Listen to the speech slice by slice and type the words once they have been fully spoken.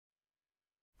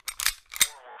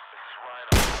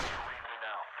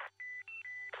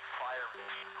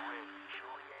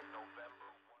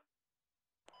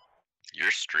You're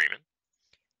streaming.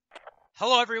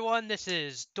 Hello everyone, this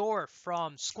is Dorf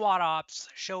from SquadOps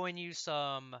showing you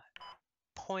some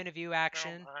point of view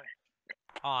action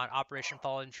on Operation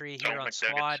Fallen Tree here on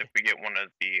Squad. If we get one of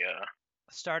the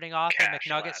Starting off in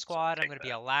McNugget labs, Squad, I'm going to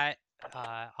be a lat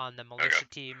on the Militia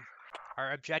team.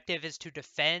 Our objective is to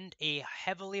defend a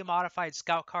heavily modified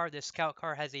scout car. This scout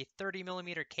car has a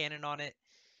 30mm cannon on it.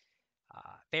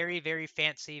 Very, very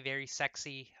fancy, very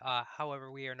sexy. However,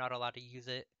 we are not allowed to use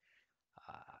it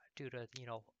due to,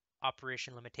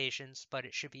 operation limitations, but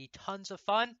it should be tons of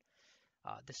fun.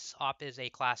 This op is a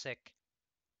classic,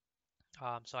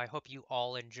 so I hope you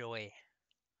all enjoy.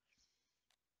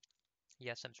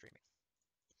 Yes, I'm streaming.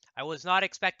 I was not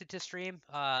expected to stream,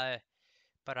 but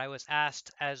I was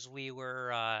asked as we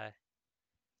were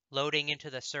loading into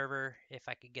the server if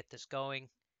I could get this going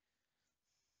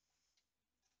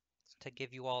to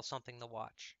give you all something to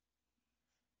watch.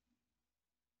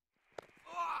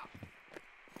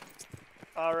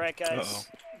 Alright guys,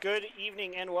 Good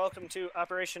evening and welcome to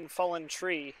Operation Fallen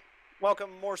Tree. Welcome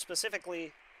more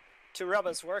specifically to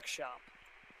Rubba's workshop.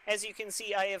 As you can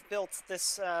see, I have built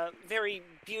this very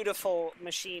beautiful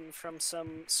machine from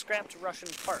some scrapped Russian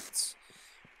parts.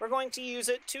 We're going to use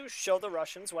it to show the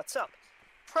Russians what's up.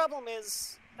 Problem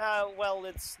is, well,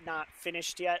 it's not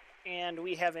finished yet, and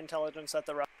we have intelligence that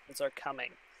the Russians are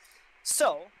coming.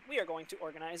 So, we are going to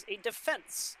organize a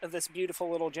defense of this beautiful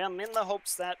little gem in the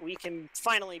hopes that we can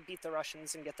finally beat the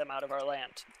Russians and get them out of our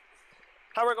land.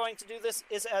 How we're going to do this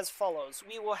is as follows.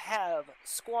 We will have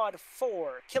Squad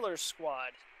 4, Killer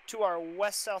Squad, to our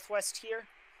west-southwest here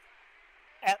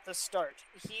at the start.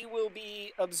 He will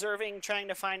be observing, trying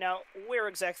to find out where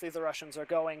exactly the Russians are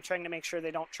going, trying to make sure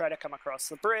they don't try to come across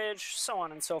the bridge, so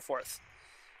on and so forth.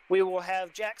 We will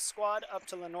have Jack's squad up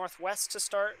to the northwest to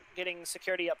start, getting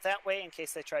security up that way in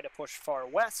case they try to push far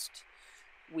west.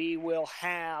 We will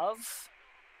have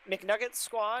McNugget's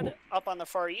squad up on the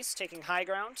far east, taking high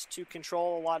ground to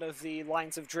control a lot of the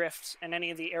lines of drift and any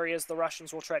of the areas the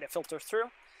Russians will try to filter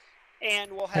through.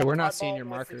 And we'll have hey, we're not seeing your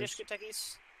markers.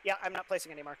 Yeah, I'm not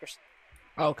placing any markers.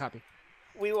 Oh, copy.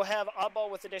 We will have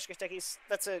Oddball with the Dishkatekis.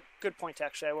 That's a good point,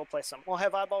 actually. I will place them. We'll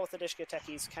have Oddball with the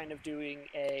Dishkatekis kind of doing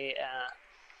a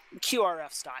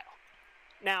QRF style.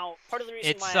 Now, part of the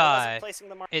reason why I wasn't placing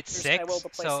the markers, it's 6, I will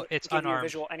place so it's unarmed.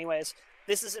 visual anyways.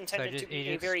 This is intended to be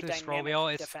a very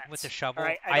dynamic defense. With the shovel.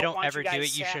 Right? I don't ever do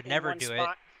it. You should never do it.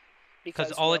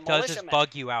 Because all it does is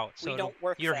bug you out. So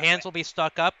your hands will be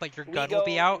stuck up, but your gun will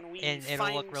be out, and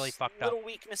it'll look really fucked up. Little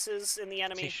weaknesses in the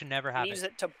enemy. So you should never have use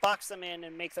it to box them in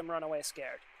and make them run away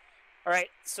scared. Alright,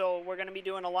 so we're going to be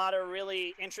doing a lot of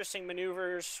really interesting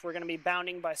maneuvers. We're going to be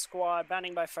bounding by squad,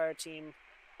 bounding by fire team,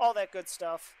 all that good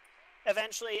stuff.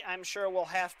 Eventually, I'm sure we'll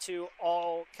have to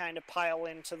all kind of pile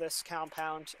into this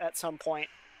compound at some point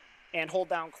and hold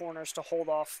down corners to hold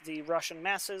off the Russian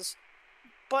masses.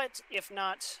 But if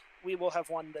not, we will have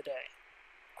won the day.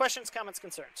 Questions, comments,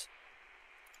 concerns?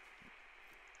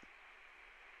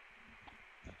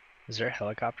 Is there a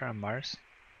helicopter on Mars?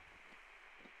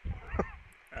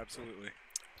 Absolutely.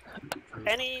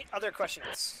 Any other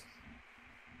questions?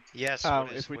 Yes.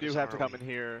 If we do have to come in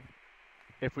here,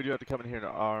 to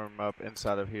arm up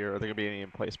inside of here, are there gonna be any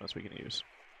emplacements we can use?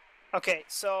 Okay,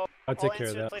 so I'll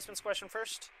answer the emplacements question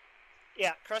first.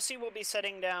 Yeah, Krusty will be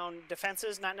setting down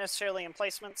defenses, not necessarily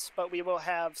emplacements, but we will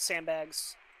have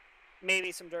sandbags,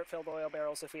 maybe some dirt-filled oil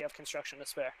barrels if we have construction to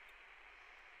spare.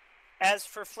 As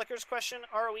for Flicker's question,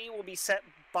 ROE will be set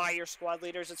by your squad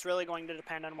leaders. It's really going to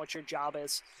depend on what your job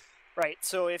is. Right,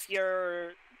 so if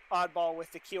you're Oddball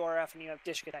with the QRF and you have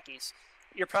Dishkatekis,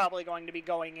 you're probably going to be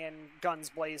going in guns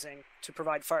blazing to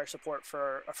provide fire support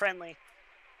for a friendly.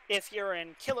 If you're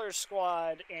in Killer's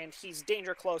squad and he's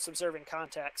danger close observing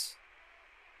contacts,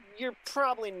 you're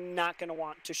probably not going to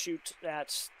want to shoot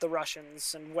at the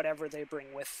Russians and whatever they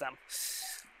bring with them.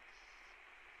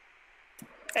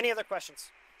 Any other questions?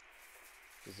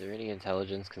 Is there any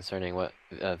intelligence concerning what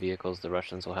vehicles the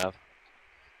Russians will have?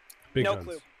 Big no guns.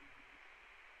 clue.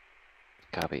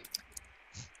 Copy.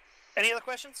 Any other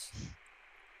questions?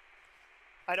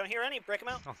 I don't hear any. Break them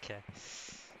out. Okay.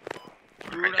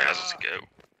 Alright guys, let's go.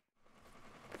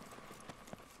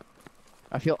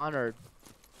 I feel honored.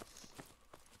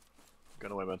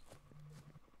 Gun away, man.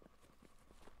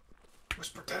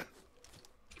 Whisper that.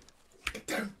 Get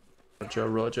down. Roger,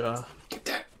 Roger. Get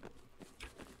down.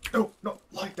 No, no,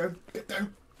 lie down. Get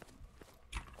down.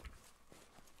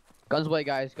 Guns away,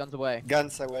 guys. Guns away.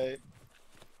 Guns away.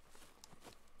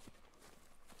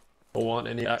 Don't want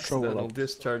any accidental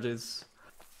discharges.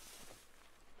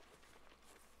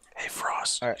 Hey,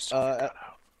 Frost. Alright,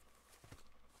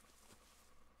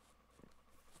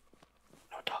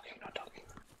 no talking, no talking.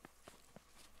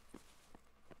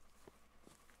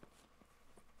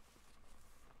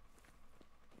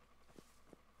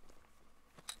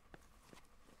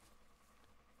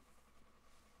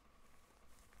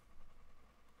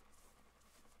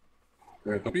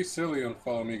 Yeah, don't be silly and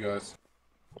follow me, guys.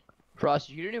 Frost,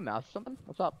 did you get a new mouse or something?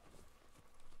 What's up?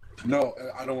 No,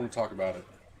 I don't want to talk about it.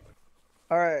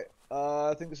 Alright,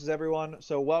 I think this is everyone.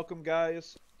 So welcome,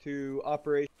 guys, to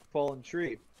Operation Fallen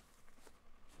Tree.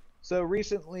 So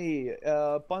recently,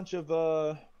 a bunch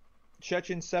of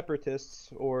Chechen separatists,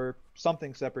 or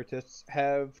something separatists,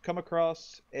 have come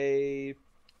across a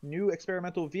new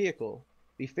experimental vehicle,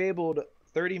 the fabled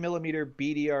 30mm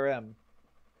BDRM.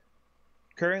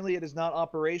 Currently, it is not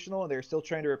operational, and they're still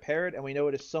trying to repair it, and we know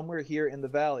it is somewhere here in the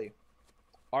valley.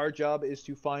 Our job is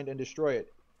to find and destroy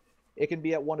it. It can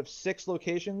be at one of 6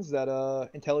 locations that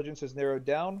intelligence has narrowed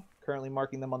down, currently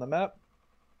marking them on the map.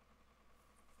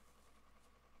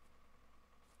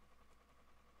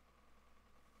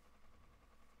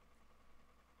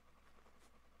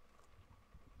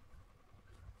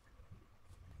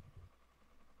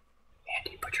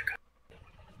 Andy, put your gun.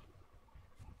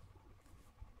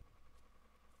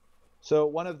 So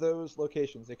one of those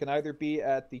locations, it can either be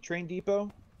at the train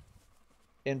depot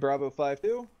in Bravo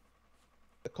 5-2,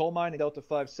 the coal mine in Delta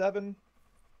 5-7,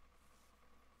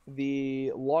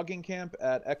 the logging camp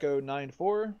at Echo 9-4,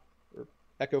 or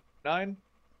Echo 9,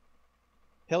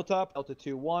 Hilltop, Delta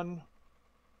 2-1,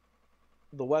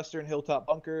 the western Hilltop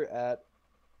bunker at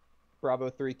Bravo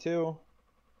 3-2,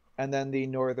 and then the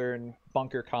northern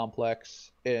bunker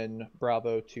complex in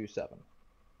Bravo 2-7.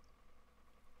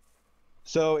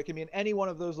 So it can be in any one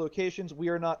of those locations. We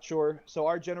are not sure. So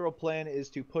our general plan is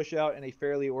to push out in a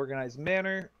fairly organized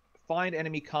manner, find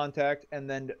enemy contact, and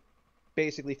then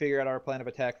basically figure out our plan of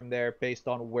attack from there based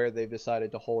on where they've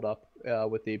decided to hold up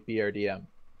with the BRDM.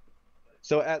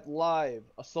 So at live,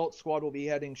 Assault Squad will be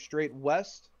heading straight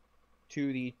west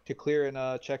to clear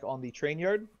and check on the train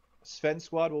yard. Sven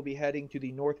Squad will be heading to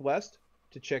the northwest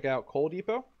to check out Coal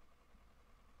Depot.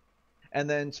 And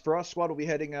then Frost Squad will be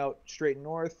heading out straight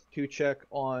north to check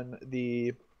on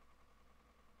the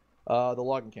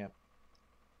logging camp.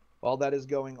 While that is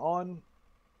going on,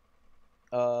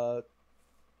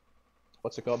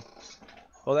 what's it called?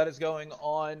 While that is going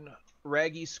on,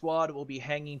 Raggy Squad will be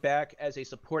hanging back as a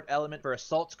support element for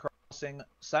assaults crossing.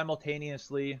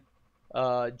 Simultaneously,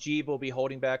 Jeeb will be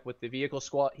holding back with the vehicle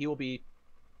squad. He will be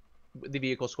the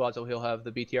vehicle squad, so he'll have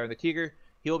the BTR and the Tiger.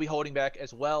 He'll be holding back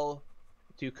as well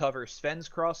to cover Sven's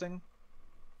crossing,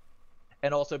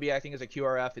 and also be acting as a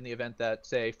QRF in the event that,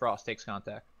 say, Frost takes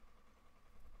contact.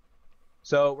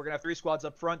 So we're going to have 3 squads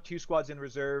up front, 2 squads in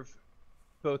reserve.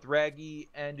 Both Raggy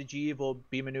and Jeev will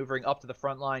be maneuvering up to the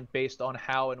front line based on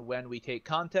how and when we take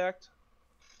contact.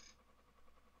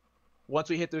 Once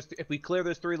we hit those, if we clear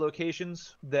those 3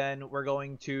 locations, then we're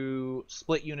going to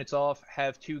split units off,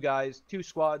 have 2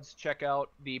 squads check out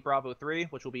the Bravo 3,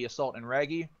 which will be Assault and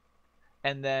Raggy.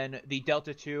 And then the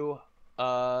Delta 2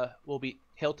 will be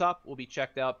Hilltop will be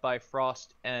checked out by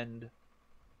Frost and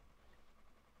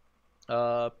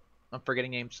I'm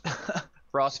forgetting names.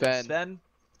 Frost and Sven.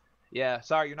 Yeah,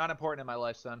 sorry, you're not important in my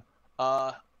life, son.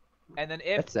 And then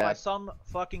if by some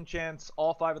fucking chance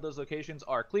all 5 of those locations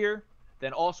are clear,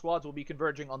 then all squads will be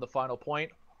converging on the final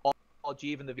point. All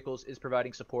Jeev and the vehicles is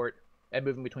providing support and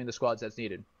moving between the squads as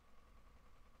needed.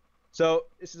 So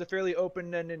this is a fairly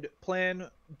open-ended plan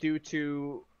due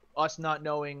to us not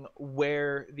knowing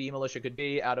where the militia could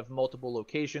be out of multiple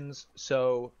locations.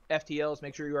 So FTLs,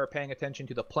 make sure you are paying attention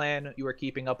to the plan. You are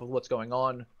keeping up with what's going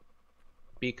on,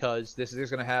 because there's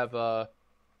going to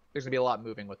be a lot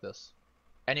moving with this.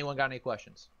 Anyone got any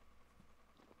questions?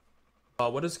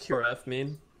 What does QRF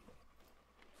mean?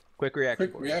 Quick reaction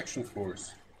force. Quick reaction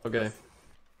force. Okay.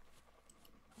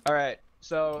 All right.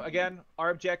 So again,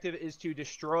 our objective is to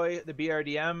destroy the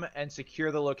BRDM and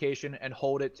secure the location and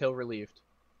hold it till relieved.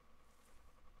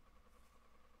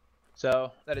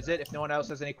 So that is it. If no one else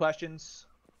has any questions.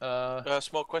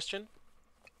 Small question.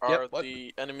 Are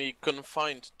the enemy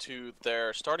confined to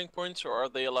their starting points, or are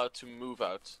they allowed to move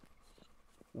out?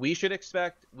 We can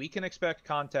expect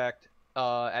contact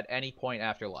at any point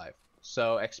after live.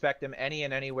 So expect them any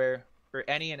and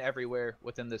everywhere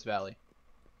within this valley.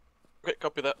 Okay,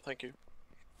 copy that. Thank you.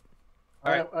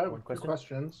 All right. I have 2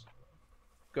 questions.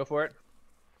 Go for it.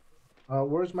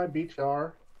 Where's my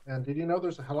BTR? And did you know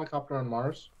there's a helicopter on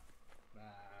Mars?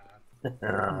 All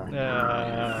right.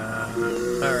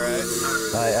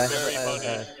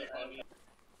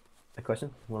 A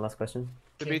question? One last question?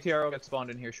 The BTR will get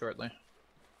spawned in here shortly.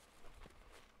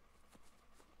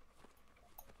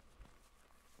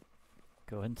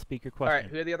 Go ahead and speak your question. All right,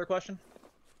 who had the other question?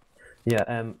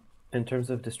 Yeah, in terms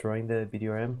of destroying the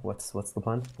BDRM, what's the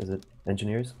plan? Is it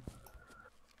engineers?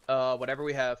 Whatever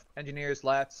we have. Engineers,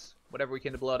 lats, whatever we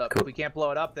can to blow it up. Cool. If we can't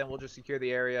blow it up, then we'll just secure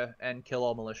the area and kill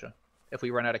all militia. If we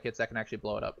run out of kits that can actually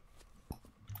blow it up.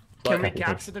 Can we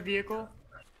capture the vehicle?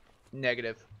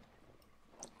 Negative.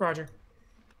 Roger.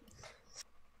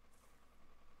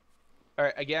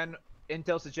 Alright, again,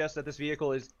 intel suggests that this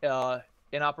vehicle is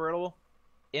inoperable.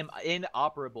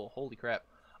 Inoperable, holy crap.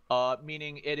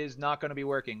 Meaning it is not going to be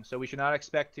working, so we should not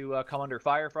expect to come under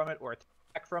fire from it or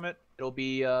attack from it. It'll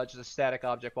be just a static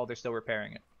object while they're still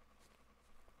repairing it.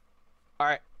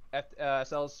 Alright,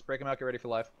 cells, break them out, get ready for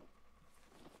live.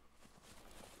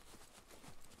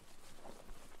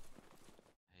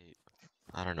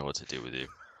 I don't know what to do with you.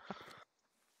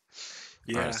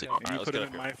 Yeah, Honestly, and you put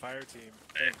him in my fire team.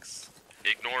 Thanks.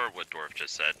 Ignore what Dorf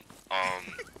just said.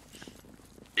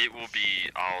 It will be,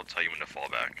 I'll tell you when to fall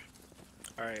back.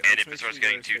 Alright. And if it starts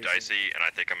getting too dicey and I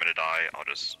think I'm gonna die, I'll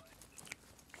just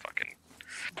fucking...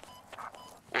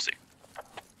 We'll see.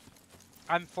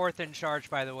 I'm 4th in charge,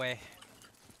 by the way.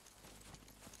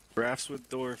 Rafts with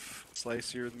Dorf,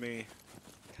 Slicer with me.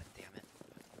 God damn it.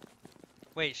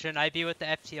 Wait, shouldn't I be with the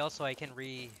FTL so I can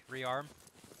rearm?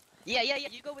 Yeah,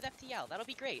 you go with FTL. That'll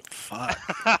be great. Fuck.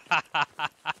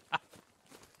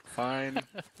 Fine.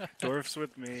 Dorf's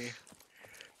with me.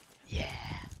 Yeah.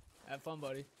 Have fun,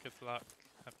 buddy. Good luck.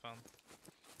 Have fun.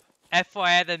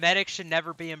 FYI, the medic should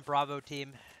never be in Bravo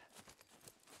team.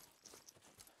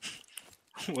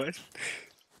 What?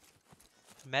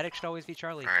 Medic should always be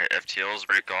Charlie. Alright, FTLs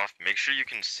break off. Make sure you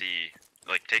can see,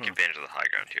 like, take advantage of the high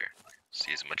ground here.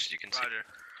 See as much as you can see.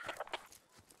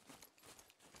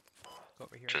 Go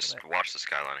over here. Just watch the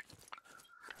skylining.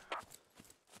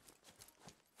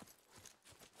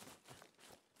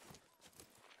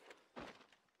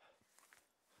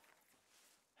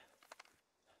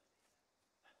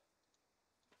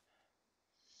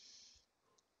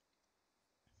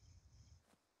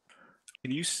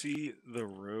 Can you see the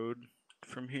road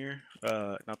from here?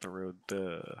 Not the road,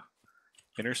 the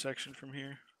intersection from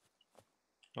here?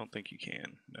 I don't think you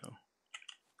can, no.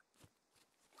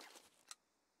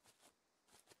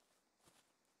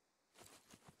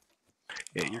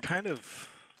 Yeah, you're kind of...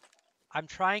 I'm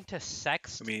trying to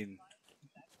sext. I mean,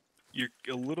 you're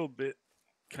a little bit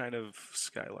kind of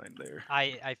skyline there.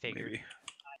 I figured.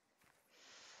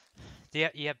 Maybe.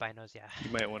 You have binos, yeah.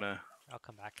 You might want to... I'll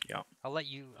come back. Yeah. I'll let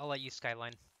you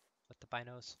skyline with the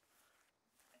binos.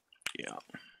 Yeah.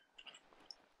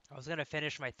 I was gonna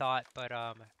finish my thought, but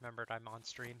remembered I'm on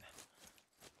stream.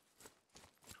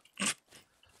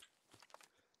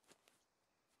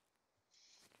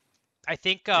 I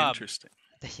think interesting.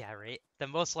 Yeah, right. The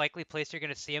most likely place you're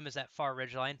gonna see him is that far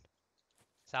ridgeline,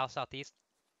 southeast.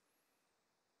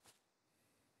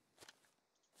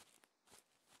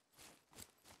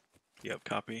 Yep,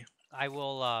 copy. I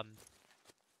will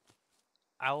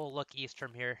look east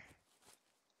from here.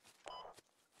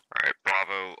 Alright,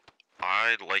 Bravo,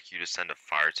 I'd like you to send a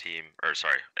fire team, or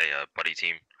sorry, a buddy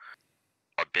team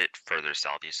a bit further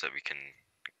southeast so that we can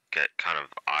get kind of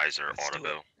eyes or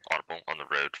audible on the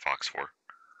road, Fox 4.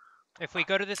 If we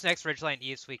go to this next ridgeline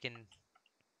east, we can...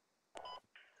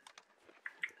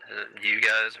 You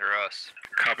guys or us?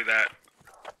 Copy that.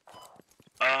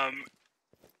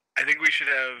 I think we should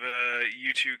have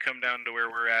you two come down to where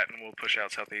we're at and we'll push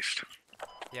out southeast.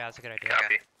 Yeah, that's a good idea.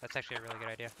 Copy. That's actually a really good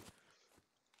idea.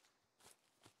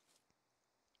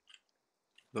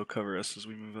 They'll cover us as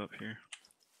we move up here.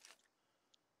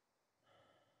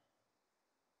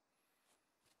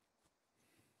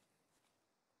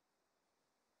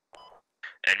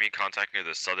 Enemy contact near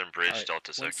the southern bridge, Right.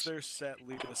 Delta 6. Once they're set,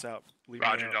 leave us out. Leave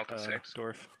Roger, me out, Delta 6.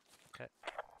 Dorf. Okay.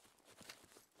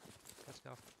 Let's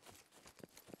go.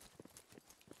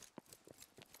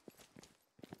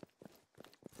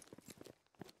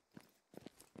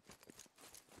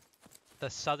 The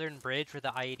southern bridge where the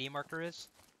IED marker is?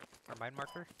 Or mine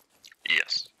marker?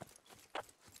 Yes.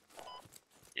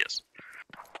 Yes.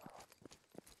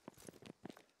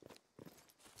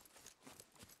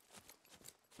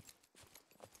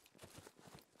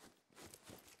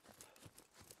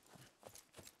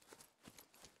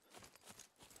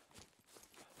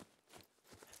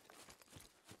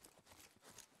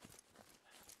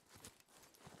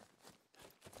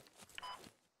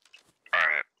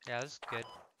 Alright. Yeah, this is good.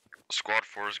 Squad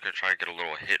 4 is going to try and get a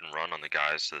little hit and run on the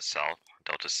guys to the south,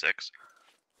 Delta 6.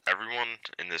 Everyone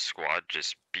in this squad,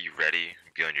 just be ready,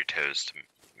 be on your toes to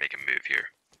make a move here.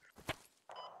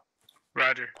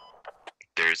 Roger.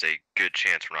 There's a good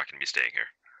chance we're not going to be staying here.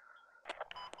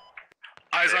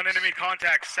 Eyes on enemy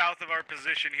contact south of our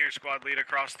position here, squad lead,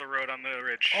 across the road on the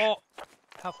ridge. Oh!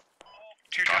 How...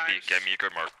 Two Copy, times. get me a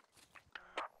good mark.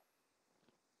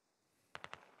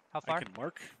 How far? I can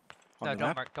mark on No, the don't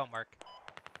map? mark, don't mark.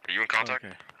 Are you in contact?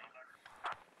 Okay.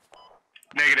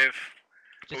 Negative.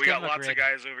 Just We give got him a lots of grid.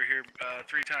 guys over here,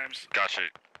 3 times. Gotcha.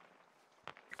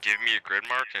 Give me a grid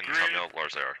mark and tell me how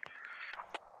large they are.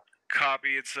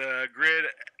 Copy. It's a grid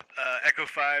Echo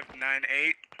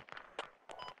 598.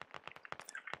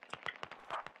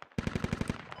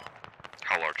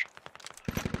 How large?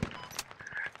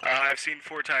 I've seen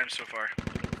 4 times so far.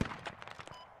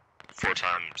 4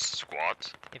 times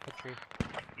squads? Infantry.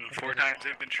 4 times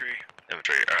infantry.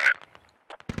 Infantry, alright.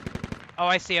 Oh,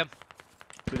 I see him.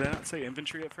 Did I not say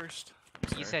infantry at first?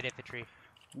 You said infantry.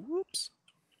 Whoops.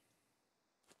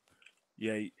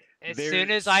 Yeah. As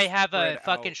soon as I have a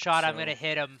fucking out, shot, I'm so- gonna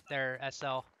hit them. Their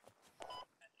SL.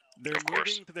 They're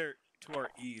moving to our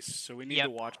east, so we need to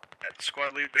watch.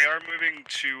 Squad lead, they are moving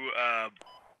to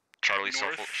Charlie,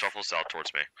 north. shuffle south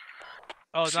towards me.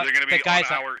 Oh, So not, they're going to be the guys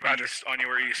on our east, on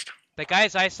your east. The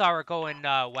guys I saw were going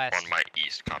west. On my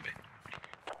east, copy.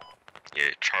 Yeah,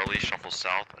 Charlie shuffles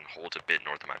south and holds a bit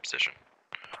north of my position.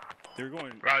 They're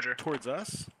going towards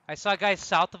us? I saw guys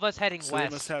south of us heading So they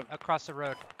west must have- across the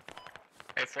road.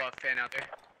 Hey, Fluff, fan out there.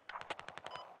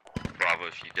 Bravo,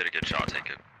 if you get a good shot, take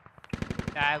it.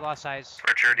 Nah, I lost eyes.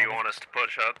 Richard, do you want us to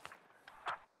push up?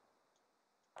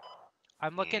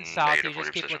 I'm looking south, you negative just on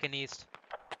your keep position. looking east.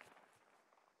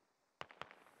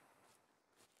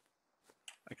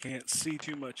 I can't see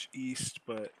too much east,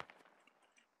 but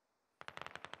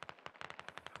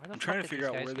I'm trying to figure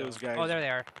out where those guys Oh, there they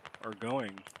are. are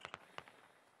going.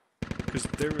 Because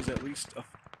there was at least a...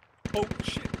 Oh,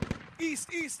 shit! East!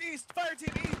 Fire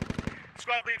team east!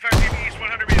 Squad lead, fire team east,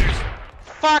 100 meters.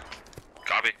 Fuck!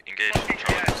 Copy, engage.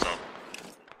 Charlie south.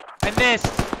 I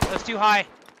missed! That's too high.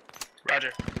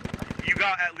 Roger. You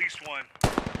got at least one.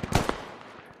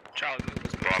 Charlie,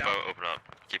 let's move Bravo, south. open up.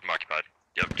 Keep them occupied.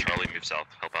 Yep, Charlie, move south.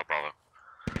 Help out Bravo.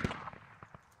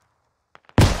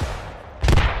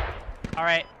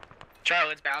 Alright. Charlie,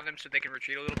 let's bound them so they can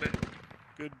retreat a little bit.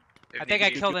 Good. I think I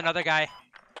killed another guy.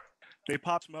 They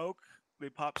pop smoke.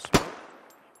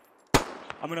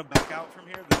 I'm gonna back out from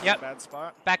here. This is a bad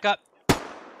spot. Back up.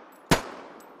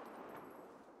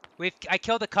 I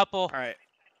killed a couple. Alright.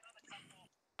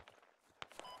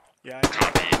 Yeah,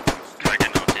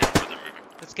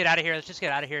 Let's get out of here. Let's just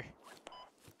get out of here.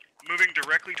 Moving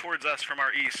directly towards us from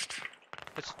our east.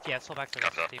 Let's hold back to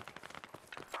the team.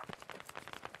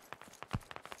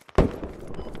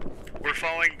 We're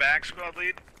falling back, squad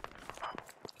lead.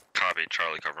 Copy,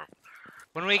 Charlie, cover him.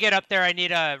 When we get up there, I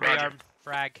need a rearm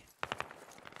frag.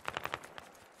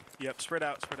 Yep, spread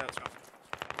out.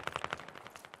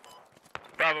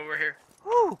 Bravo, we're here.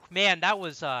 Whew, man, that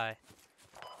was Copy.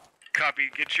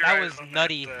 Get your that eyes was on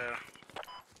nutty.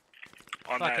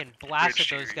 on Fucking that blasted bridge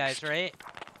to those your guys, east. right?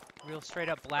 Real straight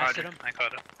up blasted them. I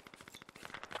caught him.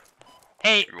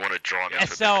 Hey, We want to draw him into a bit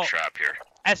SL, of a trap here.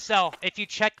 SL, if you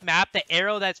check map, the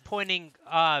arrow that's pointing,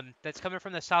 that's coming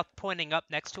from the south, pointing up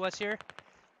next to us here,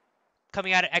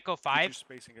 coming out of Echo 5,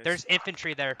 spacing, guys. there's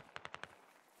infantry there.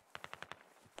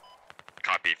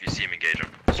 Copy, if you see him, engage him.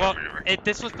 Well,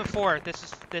 this was before.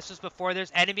 This was before.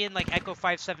 There's enemy in like Echo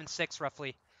 576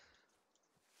 roughly.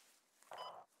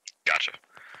 Gotcha.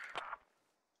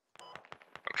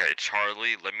 Okay,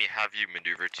 Charlie, let me have you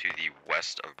maneuver to the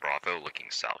west of Bravo, looking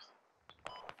south.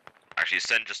 Actually,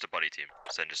 send just a buddy team.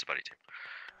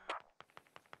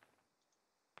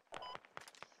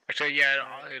 Actually, yeah,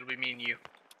 it'll be me and you.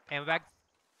 Ammo bag?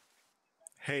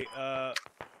 Hey,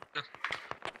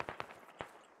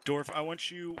 Dorf, I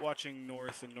want you watching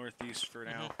north and northeast for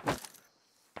now.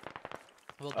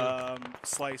 Will do.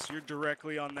 Slice, you're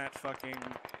directly on that fucking,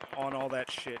 on all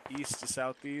that shit. East to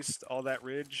southeast, all that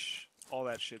ridge, all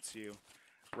that shit's you.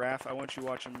 Raph, I want you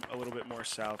watching a little bit more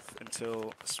south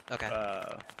until,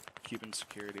 keeping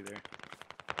security there.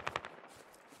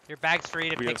 Your bag's free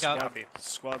to We pick have up.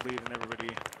 squad lead and everybody.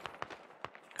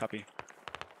 Copy.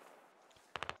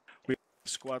 We have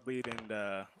squad lead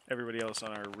and everybody else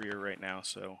on our rear right now,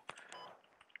 so.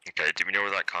 Okay, do we know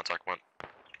where that contact went?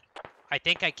 I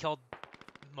think I killed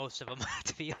most of them,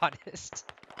 to be honest.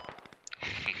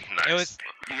 Nice. It was,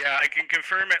 Yeah, I can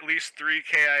confirm at least 3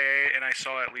 KIA, and I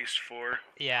saw at least 4.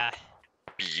 yeah.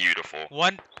 Beautiful.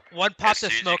 One As popped soon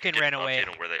the as you smoke can and get ran an away.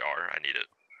 update on where they are, I need it.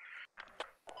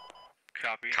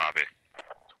 Copy. Copy.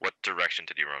 What direction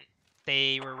did he run?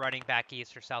 They were running back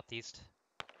east or southeast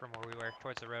from where we were,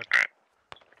 towards the road.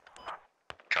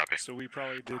 Copy. So we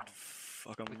probably did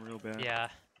fuck them real bad. Yeah,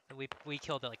 we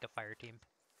killed like a fire team.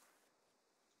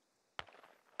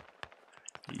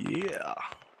 Yeah.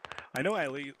 I know I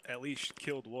at least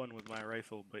killed one with my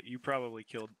rifle, but you probably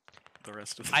killed the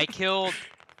rest of them.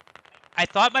 I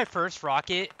thought my first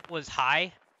rocket was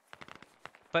high,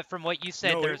 but from what you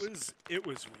said, no, there's... it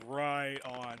was right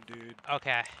on, dude.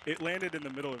 Okay. It landed in the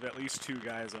middle of at least 2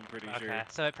 guys, I'm pretty sure. Okay,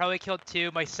 so it probably killed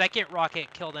 2. My second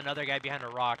rocket killed another guy behind a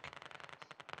rock.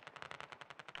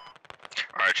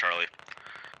 Alright, Charlie.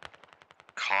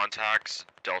 Contacts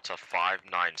Delta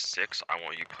 596. I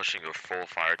want you pushing a full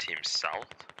fire team south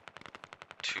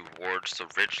towards the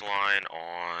ridge line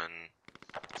on.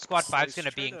 Squad 5's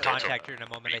gonna be in contact here in a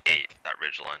moment, I think. That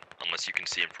ridge line, unless you can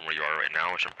see him from where you are right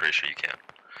now, which I'm pretty sure you can.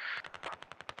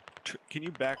 Can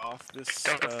you back off this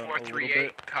Delta a little 438,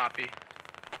 bit? copy.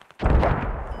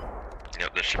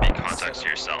 Yep, there should be contacts Set to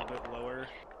your up a south. little bit lower.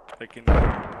 They can.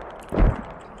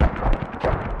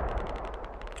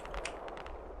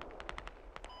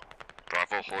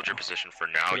 Bravo, hold your position for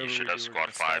now. You should have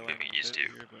Squad 5 moving east to you.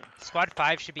 Squad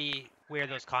 5 should be where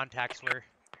those contacts were.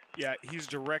 Yeah, he's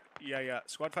direct. Yeah.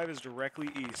 Squad 5 is directly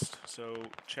east, so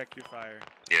check your fire.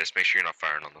 Yeah, just make sure you're not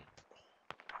firing on them.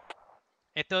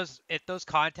 If those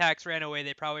contacts ran away,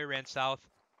 they probably ran south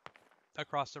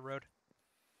across the road.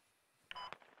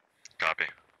 Copy.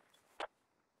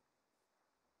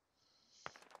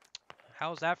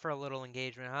 How's that for a little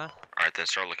engagement, huh? Alright, then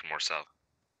start looking more south.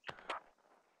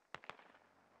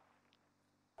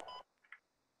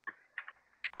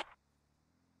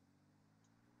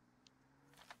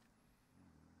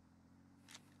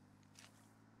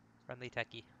 Friendly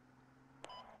techie.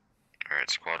 Alright,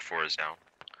 Squad 4 is down.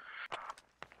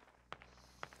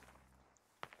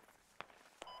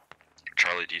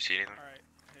 Charlie, do you see anything?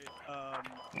 Alright,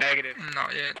 hey, Negative.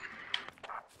 Not yet.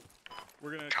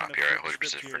 we're gonna Copy, kind alright, of hold your flip the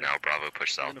position script for here. now. Bravo,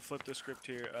 push We're south. gonna flip the script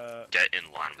here. Get in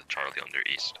line with Charlie on their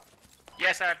east.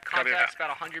 Yes, I have Copy that. contacts about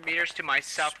 100 meters to my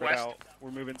Spread southwest. out.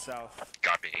 We're moving south.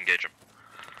 Copy, engage them.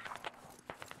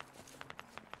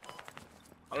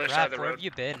 Other side of the Raph, where road. have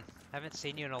you been? Haven't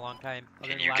seen you in a long time. Other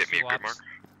Can than you last get me a few grid ops.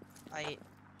 mark?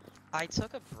 I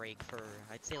took a break for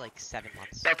I'd say like 7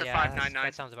 months. Delta Yeah, 599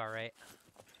 that sounds about right.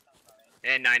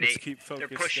 and Let's 98. keep They're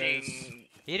focused, pushing. guys.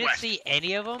 You didn't west. see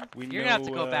any of them? We You're gonna have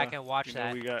to go back know, and watch we know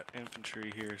that. we got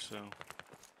infantry here, so.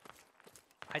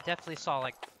 I definitely saw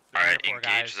like 3 Alright, or 4 engage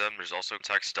guys. them. There's also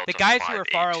text Delta The guys who are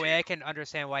far 582. away, I can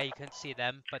understand why you couldn't see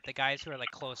them, but the guys who are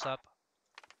like close up,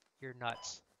 you're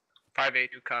nuts.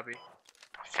 582 copy.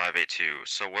 582.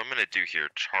 So what I'm gonna do here,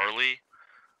 Charlie,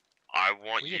 I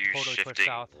want We you could totally push shifting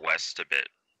south. west a bit.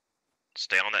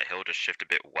 Stay on that hill, just shift a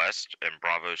bit west, and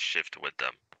Bravo shift with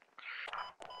them.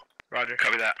 Roger.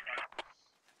 Copy that.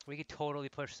 We could totally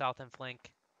push south and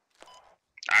flank.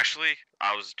 Actually,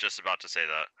 I was just about to say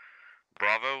that.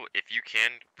 Bravo, if you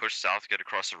can, push south, get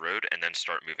across the road, and then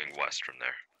start moving west from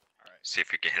there. Alright. See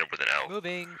if we can hit him with an L.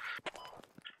 Moving.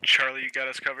 Charlie, you got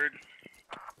us covered.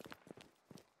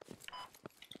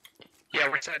 Yeah,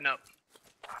 we're setting up.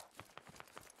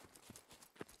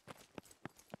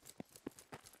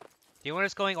 Do you want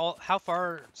us going all? How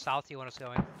far south do you want us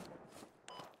going?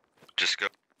 Just go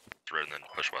road and then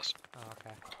push west. Oh,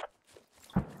 okay.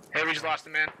 Hey, we just lost a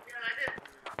man.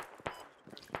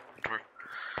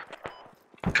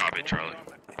 Copy, Charlie.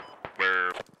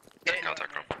 Where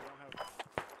contact from?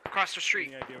 Across the street.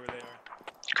 Any idea where they are?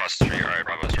 Across the street. Alright,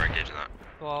 Bravo, start engaging that.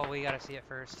 Well, we gotta see it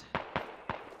first.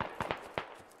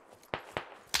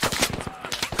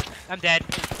 I'm dead.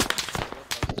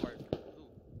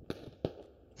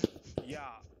 Yeah.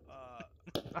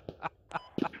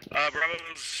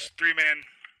 Bravo's 3-man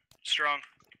strong.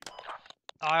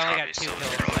 Oh, I only Copy, got 2 so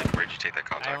kills. Charlie, where'd you take that I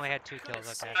contact? only had 2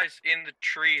 kills, okay. Guys in the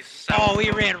trees. Oh, we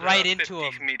south ran of, right 50 into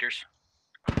him. meters.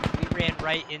 We ran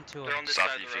right into They're him. on this South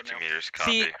side of of you the road 50 now. meters,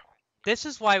 copy. See, this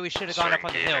is why we should have gone Start up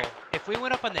on the engaging. hill. If we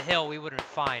went up on the hill, we would have been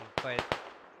fine, but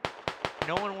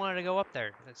no one wanted to go up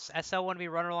there. It's SL wanted to be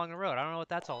running along the road. I don't know what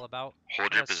that's all about. Hold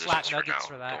I'm your gonna slap positions for now. nuggets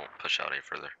for that. Don't push out any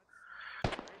further.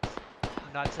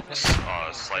 Nuts if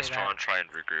Slice say Tron, that. try and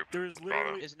regroup. There's Bravo.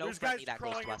 literally There's no there's friendly guys that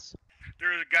goes crawling. west. There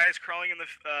are guys crawling in the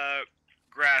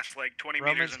grass like 20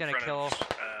 Roman's meters in gonna front kill of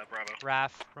Bravo.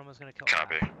 Raph. Roman's gonna kill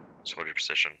Copy. Raph. Just hold your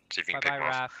position. See if you can Bye pick bye,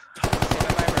 him off. Raph. Say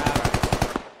bye bye, Raph.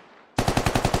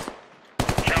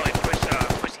 Charlie,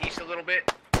 push east a little bit.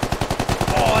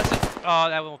 Oh, oh,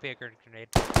 that won't be a good grenade.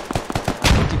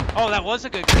 Oh, that was a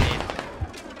good grenade.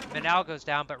 Manal goes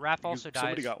down, but Raph also dies.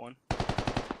 Somebody got one.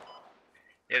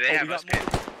 Yeah, they have we us got pinned.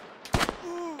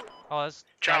 Oh, that's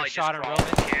Charlie, got a shot just on crawl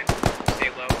Roman. if you can. Stay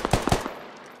low.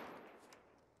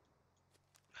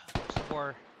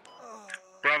 Or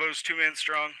Bravo's 2-man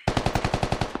strong.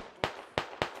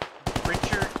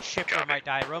 Richard Shipper Copy. might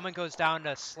die. Roman goes down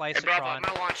to slice Hey, Bravo, I'm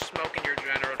Tron. gonna launch smoke in your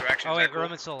general direction. Oh Is wait, that cool?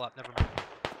 Roman's still up. Never mind.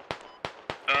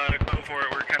 Go for it.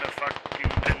 We're kind of fucking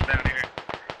pinned down here.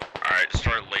 Alright,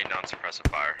 start laying down suppressive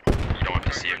fire. You don't have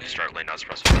to see him, just start laying down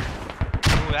suppressive fire.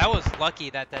 Ooh, that was lucky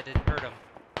that didn't hurt him.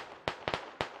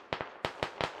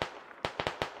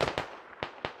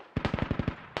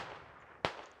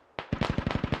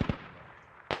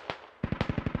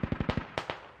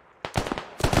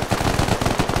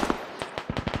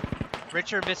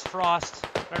 Richard missed Frost.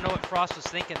 I don't know what Frost was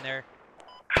thinking there.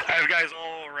 I have guys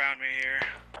all around me here.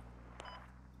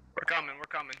 We're coming, we're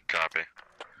coming. Copy.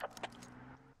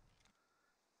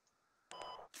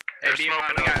 Hey, be in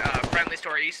mind, we got friendly to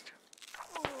our east.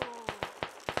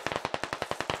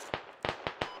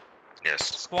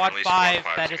 Yes. Squad friendly 5,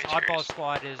 squad that is to Oddball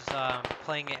Squad, is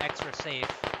playing it extra safe.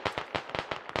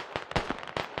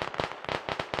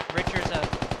 Richard's a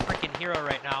freaking hero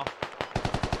right now.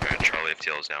 Alright, Charlie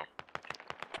FTL is down.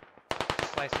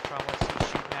 Slice of Tron, let's see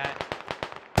shooting at.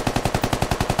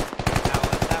 Now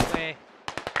it's that way.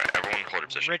 Alright, everyone hold your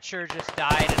position. Richard just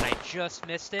died and I just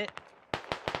missed it.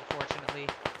 Unfortunately.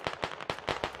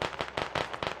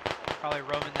 Probably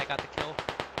Roman that got the kill.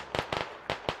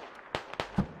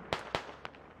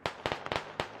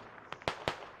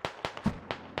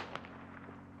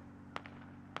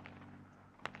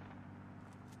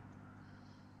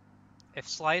 If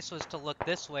Slice was to look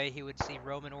this way, he would see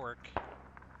Roman Orc.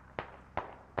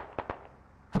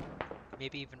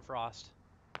 Maybe even Frost.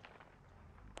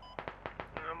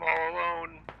 I'm all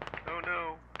alone. Oh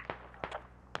no.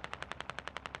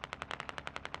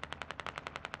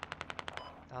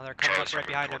 Oh, they're coming up right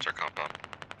behind him. Our compound.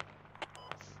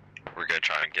 We're gonna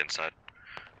try and get inside.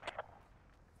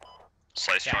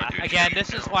 Slice again,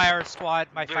 this is why our squad,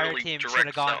 my fire team, should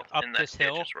have gone up this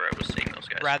hill where I was seeing those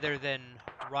guys. rather than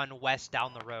run west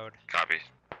down the road. Copy.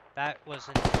 That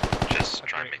wasn't just a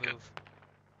try and great make move.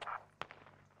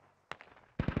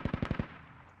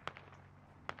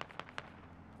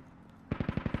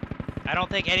 I don't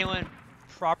think anyone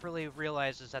properly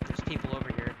realizes that there's people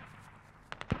over here.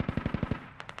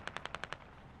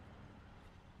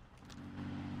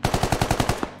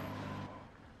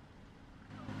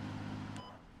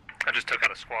 I just took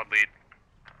out a squad lead.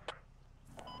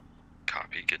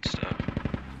 Copy, good stuff.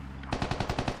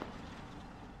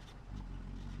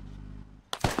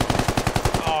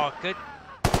 Oh, good.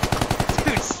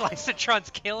 Dude, Slicetron's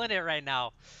killing it right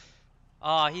now.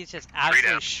 Oh, he's just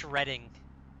absolutely shredding.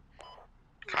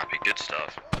 Copy, good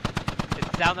stuff.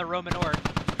 It's down the Roman Orc.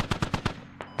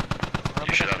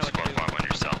 You should have squad 5 on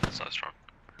yourself, it's not strong.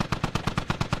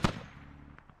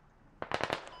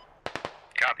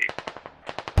 Copy.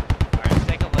 Alright, let's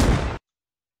take a look.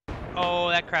 Oh,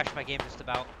 that crashed my game just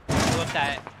about.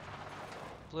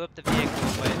 Blew up the vehicle,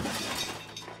 but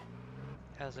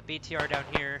there's a BTR down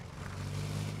here.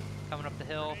 Coming up the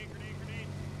hill.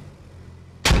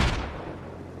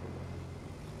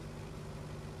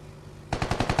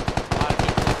 A lot of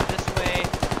people looking this way.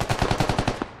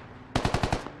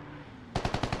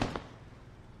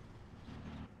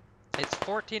 It's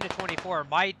 14 to 24.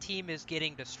 My team is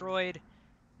getting destroyed.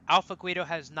 Alpha Guido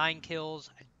has 9 kills.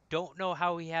 I don't know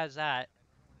how he has that.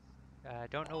 I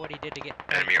don't know what he did to get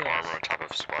enemy kills. armor on top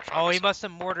of squad 5. Oh, he must have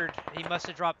mortared. He must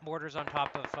have dropped mortars on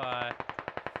top of.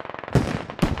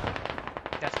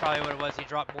 That's probably what it was. He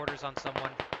dropped mortars on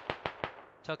someone.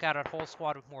 Took out a whole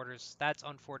squad of mortars. That's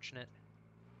unfortunate.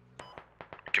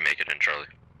 You can make it in, Charlie.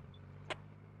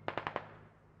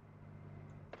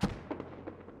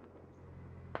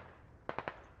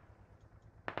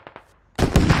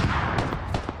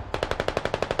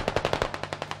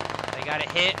 They got a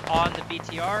hit on the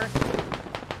BTR.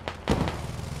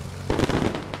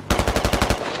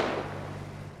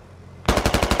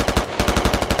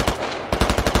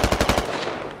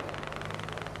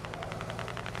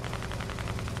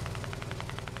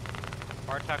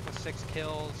 Bartok with 6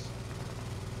 kills.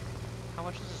 How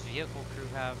much does this vehicle crew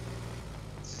have?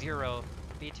 0.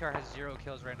 BTR has 0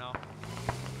 kills right now.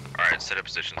 Alright, set up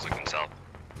positions looking south.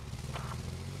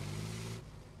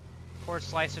 Poor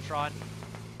Slicetron.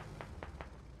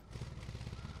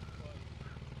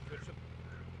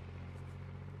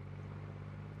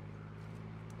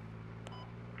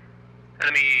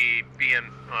 Enemy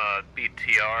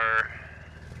BTR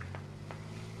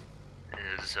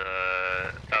is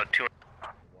about 200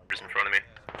 meters in front of me.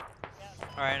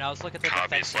 Alright, now let's look at the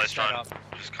Copy, defense Slicetron.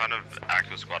 Just kind of act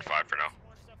with squad 5 for now.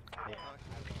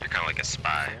 You're kind of like a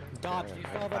spy. Dom, do you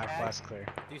still have a bag? Clear.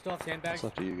 Do you still have sandbags? It's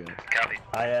up to you guys. Copy.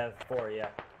 I have 4, yeah.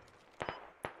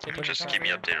 Just keep me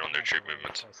updated on their troop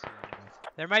movements.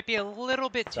 There might be a little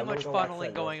bit too much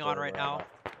funneling going on right now.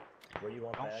 Where you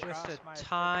want that? Just a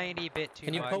tiny bit too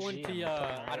Can you much. put one to,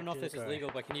 I don't know if this is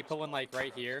legal, but can you put one like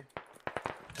right here?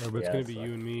 But it's gonna be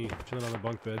you and me chilling on the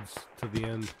bunk beds till the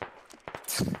end.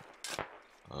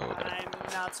 Oh, okay.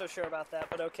 I'm not so sure about that,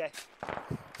 but okay.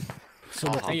 So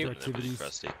much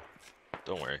activities.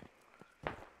 Don't worry.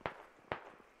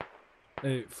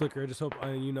 Hey, Flicker, I just hope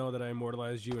you know that I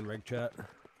immortalized you in reg chat.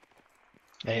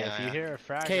 Hey, if you hear a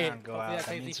frag round go out,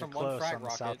 that means you're close on the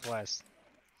southwest.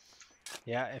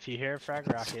 Yeah, if you hear a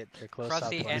frag rocket, they're close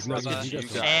Krusty southwest. and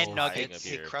Bubba and Nuggets.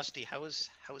 Hey, Krusty, how is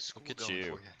school going for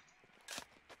you?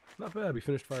 Not bad. We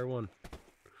finished fire 1.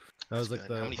 That was like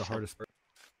the hardest part.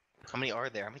 How many are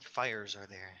there? How many fires are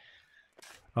there?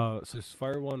 So it's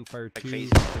fire 1, fire 2,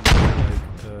 phase.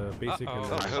 and basic. I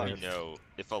And hope you know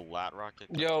if a lat rocket.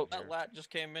 Yo, that lat just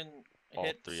came in. All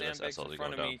Hit three of us sandbags in SLs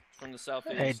front of going me from the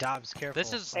southeast. Hey, Dobbs, careful.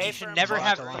 This is Hey, you should from never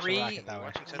have Launch a 3 rocket that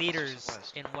way. leaders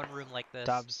in one room like this.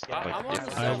 Dobbs, I'm on the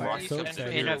I'm southeast so end of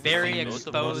excited. in a the very field.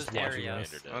 exposed area.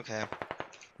 Okay.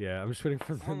 Yeah, I'm just waiting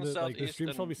for I'm on them the to like. The southeast,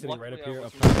 stream's probably and sitting right up luckily I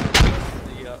here.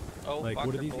 was Up oh Like, fuck,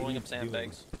 what are they're these blowing up idiots doing?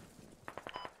 sandbags.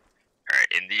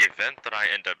 Alright, in the event that I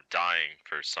end up dying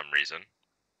for some reason,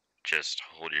 just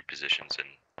hold your positions and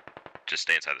just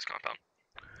stay inside this compound.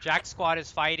 Jack's squad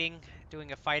is fighting,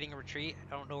 doing a fighting retreat.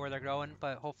 I don't know where they're going,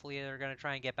 but hopefully they're going to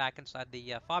try and get back inside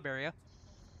the fob area.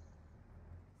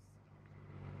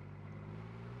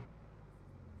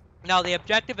 Now, the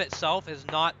objective itself is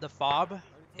not the fob.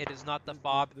 It is not the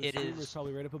fob. It is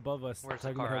probably right up above us. where's the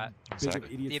talking about car how at? big of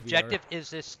idiots The we objective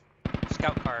is this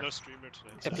scout car. No streamer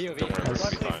today. It's a POV.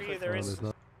 Luckily for you, there is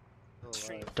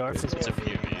stream. Dorf is It's a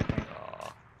POV.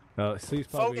 POV. So he's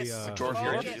probably.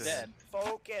 Focus.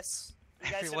 Focus. You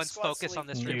guys have Everyone's squad focused on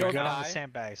the sleep. stream. You're good on the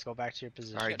sandbags. Go back to your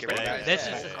position. Alright, get ready. This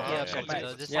is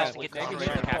this has to get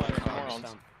captured.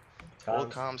 Hold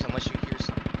comms unless you hear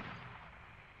something.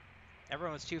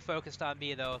 Everyone's too focused on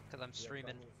me though, because I'm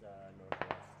streaming.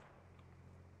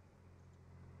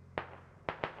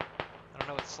 I don't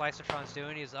know what Slicertron's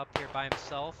doing. He's up here by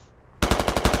himself. Kinda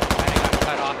got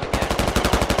cut off again.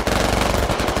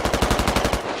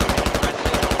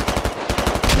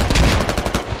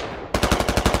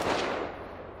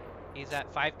 He's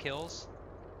at 5 kills.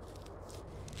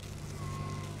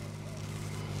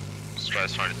 So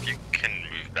guys, fine if you can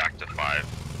move back to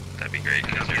 5, that'd be great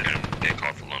because you're gonna get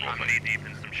called for lone wolf. I'm knee deep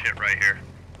in some shit right here.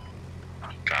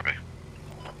 Copy.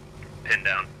 Pin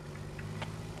down.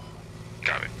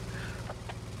 Copy.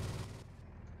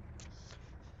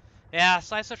 Yeah,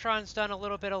 Slicertron's done a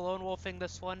little bit of lone wolfing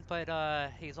this one, but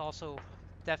he's also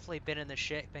definitely been in the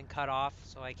shit, been cut off,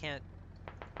 so I can't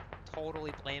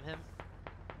totally blame him.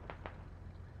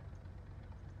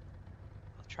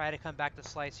 I'll try to come back to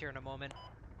Slice here in a moment.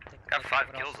 Got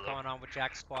 5 kills What's though. going on with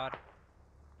Jack's squad?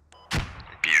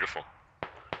 Beautiful.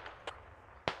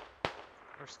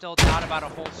 We're still down about a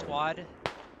whole squad.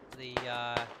 The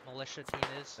militia team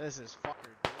is. This is fucker.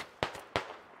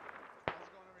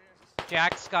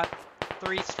 Jack's got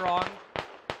 3 strong.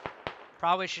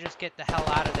 Probably should just get the hell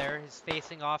out of there. He's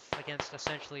facing off against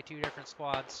essentially 2 different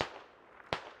squads.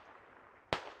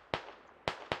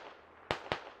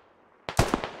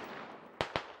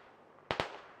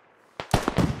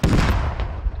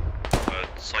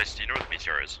 Slice, do you know where the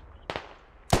BTR is?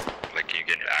 Like, can you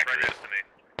get an accurate? Right next to me.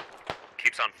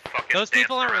 Keeps on fucking. Those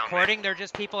people aren't dancing around recording, me. they're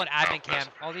just people in admin cam.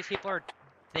 All these people are,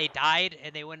 they died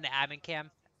and they went into admin cam.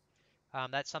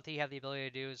 That's something you have the ability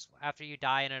to do is after you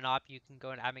die in an op, you can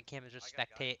go in admin cam and just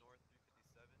spectate.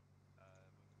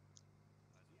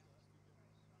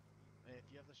 If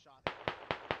you have the shot.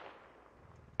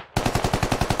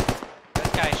 This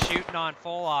guy's shooting on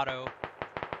full auto.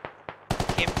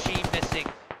 Kimchi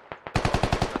missing.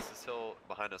 Press this hill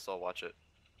behind us, I'll watch it.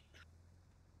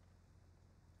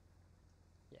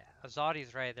 Yeah,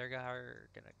 Azadi's right. They're gonna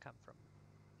come from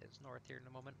his north here in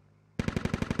a moment.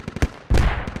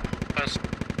 You're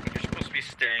supposed to be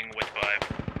staying with 5.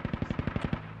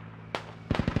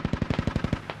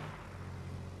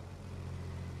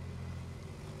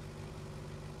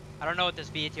 I don't know what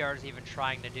this BTR is even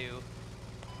trying to do.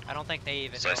 I don't think they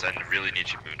even know. Slice, I really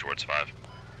need you to move towards 5.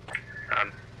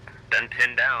 I'm been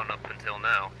pinned down up until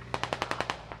now.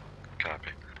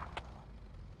 Copy.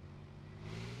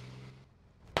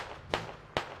 Oh,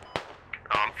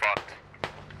 I'm fucked.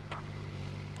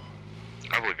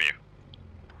 I believe in you.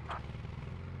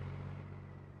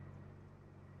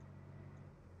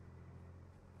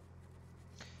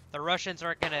 The Russians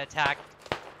aren't gonna attack.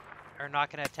 Are not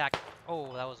gonna attack.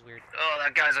 Oh, that was weird. Oh,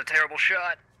 that guy's a terrible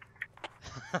shot.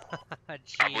 I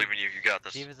believe in you. You got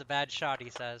this. He was a bad shot, he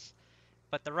says.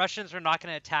 But the Russians are not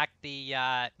going to attack the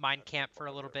mine camp for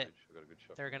a little bit.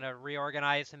 They're going to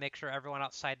reorganize and make sure everyone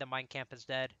outside the mine camp is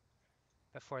dead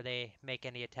before they make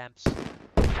any attempts.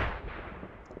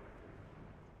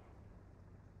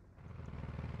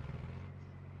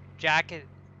 Jack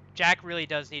really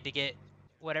does need to get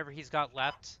whatever he's got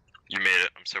left. You made it.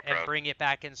 I'm so proud. And bring it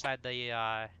back inside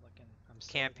the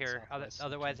camp here.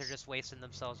 Otherwise, they're just wasting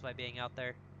themselves by being out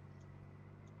there.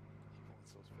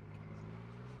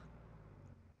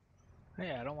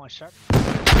 Hey, I don't want sharp.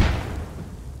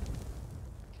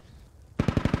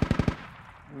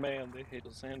 Man, they hate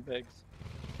the sandbags.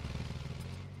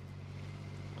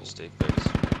 Mistake base.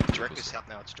 Directly south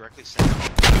now. It's directly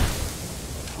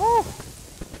south. Woo!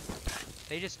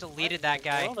 They just deleted that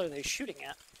guy. What are they shooting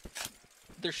at?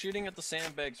 They're shooting at the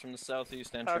sandbags from the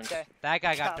southeast entrance. Okay. That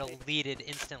guy got Copy. deleted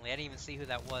instantly. I didn't even see who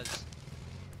that was.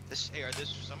 This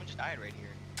someone just died right here.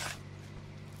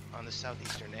 On the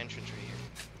southeastern entrance right here.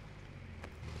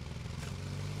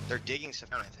 They're digging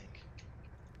stuff down, I think.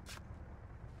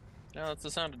 No, it's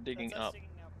the sound of digging up.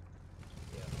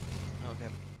 Okay.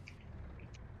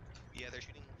 Yeah, they're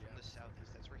shooting from the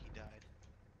southeast. That's where he died.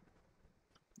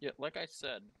 Yeah, like I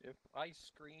said, if I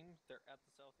scream, they're at the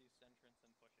southeast entrance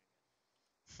and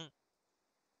pushing it.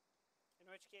 In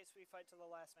which case, we fight to the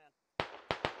last man.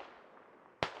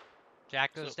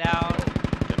 Jack goes down.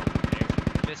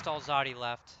 Just all Zodi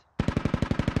left.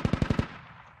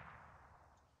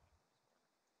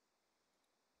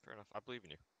 Fair enough. I believe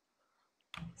in you.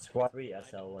 Squad 3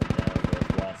 SL went down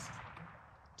northwest.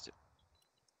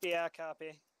 Yeah,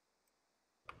 copy.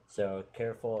 So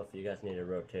careful if you guys need to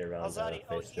rotate around Alzadi,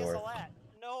 oh, face he has a north. lat.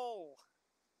 No.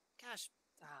 Gosh.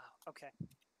 Ah, okay.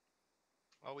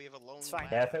 Oh, we have a lone. It's fine.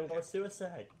 Half him goes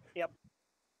suicide. Yep.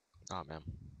 Oh man.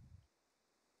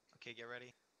 Okay, get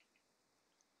ready.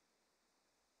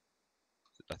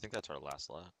 I think that's our last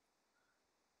lap.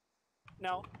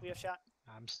 No, we have shot.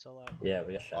 I'm still up. Yeah,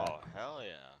 we got shot. Oh hell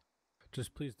yeah.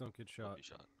 Just please don't get shot. Be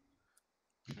shot.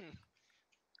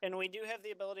 And we do have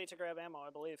the ability to grab ammo,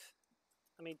 I believe.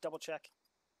 Let me double check.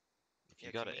 If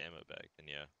you got an ammo bag, then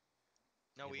yeah.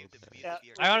 No, we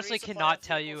I honestly cannot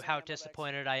tell you how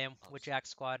disappointed I am with Jack's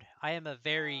squad. I am a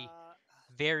very,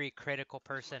 very critical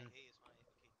person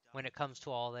when it comes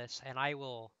to all this, and I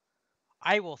will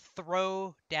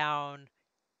throw down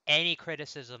any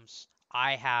criticisms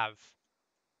I have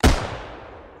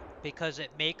because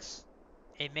it makes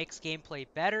gameplay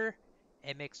better,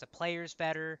 it makes the players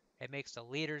better, it makes the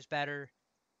leaders better.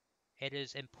 It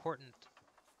is important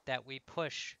that we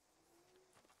push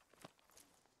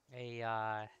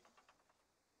a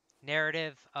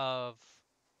narrative of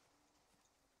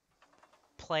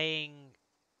playing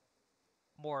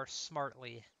more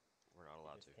smartly. We're not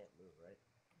allowed to.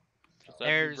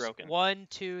 There's 1,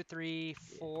 2, 3,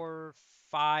 4,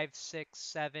 5, 6,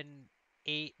 7,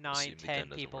 8, 9, 10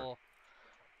 people.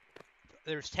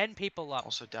 There's 10 people up.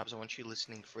 Also, Dabs, I want you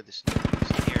listening for this.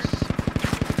 Here.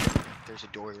 There's a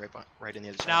door right in the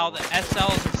other side. Now the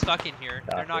SLs are stuck in here.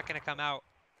 They're not going to come out.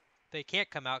 They can't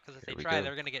come out because if they try,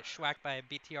 they're going to get schwacked by a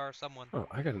BTR or someone. Oh,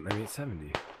 I got an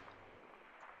M870.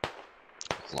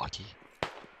 Lucky.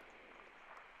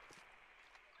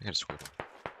 I got a squid.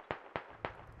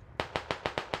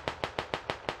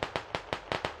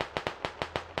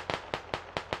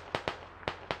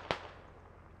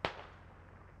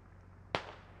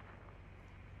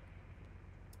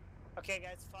 Okay,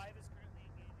 guys, 5 is currently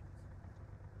engaged.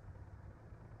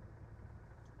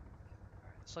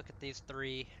 Let's look at these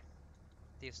three.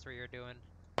 These three are doing.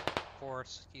 4,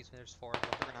 excuse me, there's 4 of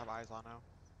them. We're gonna have eyes on now.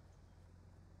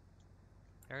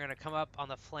 They're gonna come up on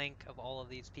the flank of all of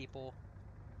these people.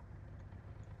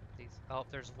 Oh,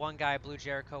 there's one guy, Blue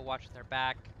Jericho, watching their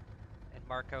back, and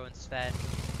Marco and Sven.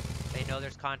 They know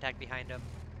there's contact behind them.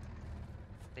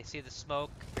 They see the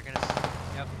smoke. They're gonna.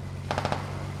 Yep.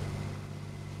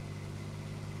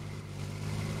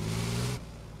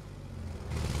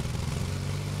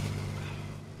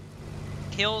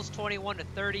 Kills 21 to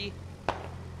 30.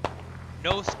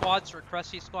 No squads for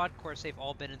Krusty squad. Of course, they've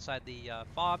all been inside the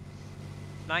fob.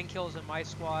 9 kills in my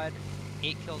squad.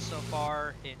 8 kills so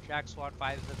far in Jack's squad.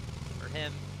 5 of them for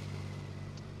him.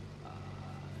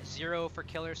 0 for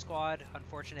Killer squad.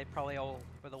 Unfortunately, probably all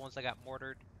were the ones that got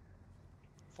mortared.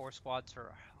 4 squads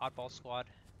for Oddball squad.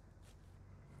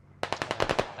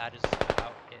 That is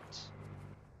about it.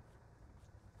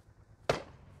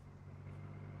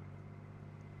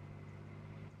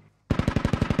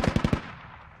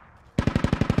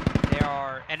 There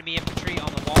are enemy infantry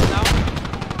on the wall now.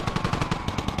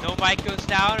 No Mike goes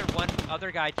down, and one other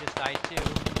guy just died too.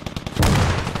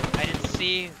 I didn't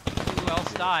see who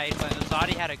else died, but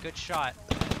Azadi had a good shot.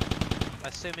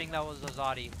 Assuming that was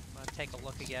Azadi. I'm gonna take a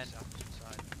look again.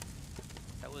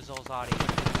 That was Azadi.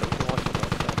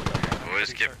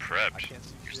 Boys get prepped.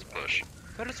 Use the push.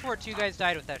 Could have swore 2 guys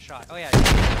died with that shot. Oh yeah.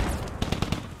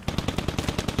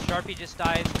 Sharpie just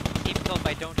died. Team killed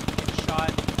by Don't Get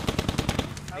Shot.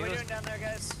 How are we doing down there,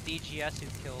 guys? DGS who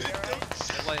killed.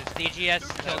 It was DGS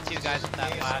killed 2 guys with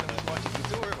that lad.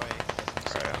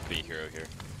 Alright, I'll be hero here.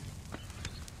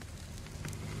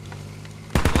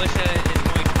 Militia is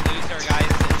going to lose their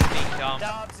guys. It's being dumb.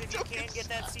 Dobbs, if you can get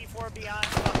that C4 behind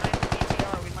the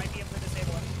BTR, we might be able to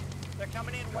disable it. They're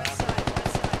coming in west side,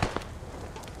 west side.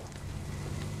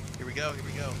 Here we go. Here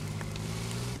we go.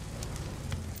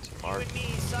 You and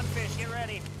me, Sunfish, get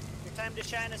ready. Your time to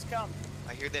shine has come.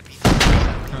 I hear that beat.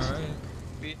 Alright.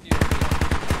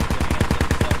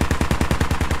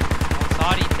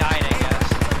 Saudi died, I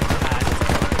guess.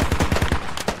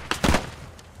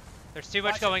 There's too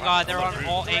much going on. They're on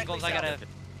all angles. I gotta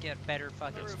get a better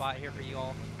fucking spot here for you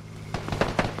all.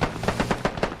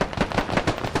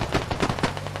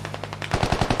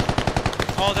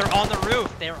 Oh, they're on the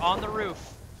roof. They're on the roof.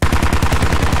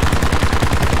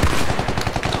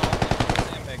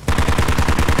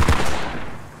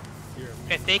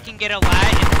 If they can get a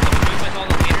lag into the room with all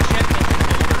the leadership, this is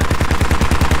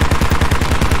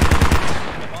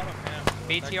over.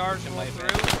 BTRs roll through.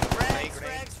 Frags.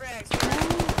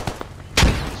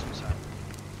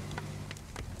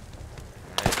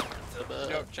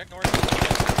 Yo, check north.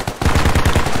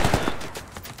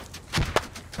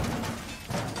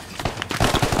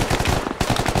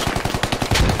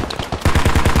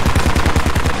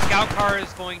 The scout car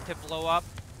is going to blow up,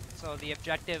 so the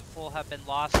objective will have been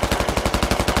lost.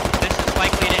 This is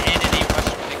likely to end in a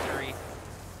Russian victory.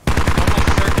 Almost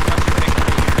certain Russian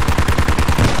victory here.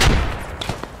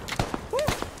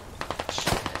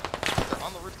 They're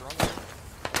on the roof.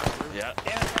 Yeah.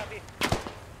 Yeah, copy.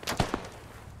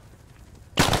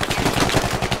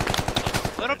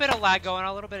 A little bit of lag going on,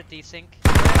 a little bit of desync.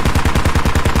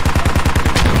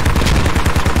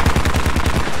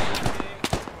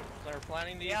 They're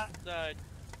planning these. It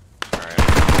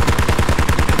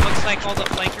looks like all the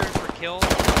flankers were killed.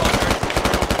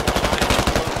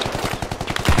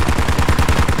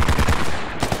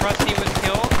 Rusty was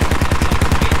killed.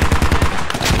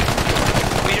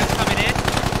 Guido's coming in.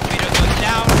 Guido goes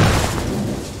down.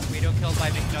 Guido killed by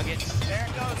McNuggets. There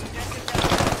it goes. Objective down.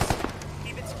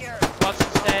 Keep it scared. Buffs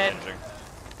is dead.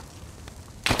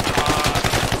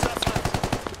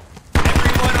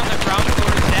 Everyone on the ground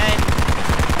floor is dead.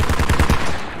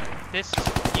 This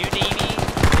Unimi is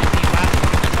the last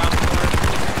one on the ground floor.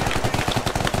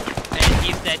 And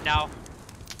he's dead now.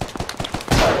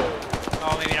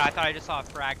 Oh, maybe not. I thought I just saw a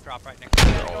frag drop right next to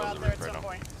him. Go out there at some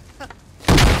point.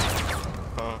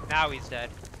 Now he's dead.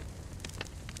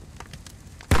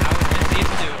 Now it's just these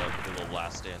two. A little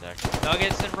last stand action.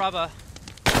 Nuggets and Rubba.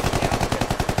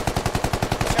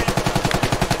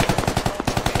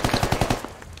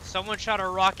 Someone shot a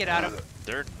rocket at him.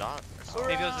 They're not.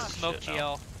 Maybe it was a smoke Shit, GL.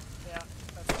 no. Yeah,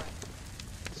 that's fine.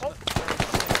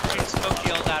 Shooting smoke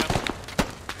GLs at him.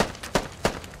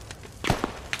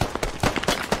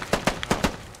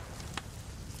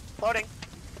 Loading.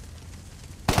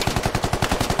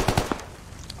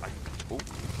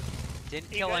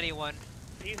 Didn't kill anyone.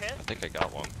 Are you hit? I think I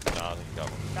got one. No, I think I got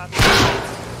one.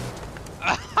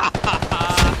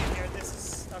 Here, this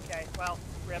is okay. Well,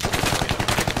 rip.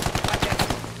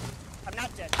 I'm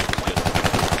not dead.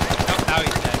 Nope, now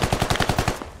he's dead.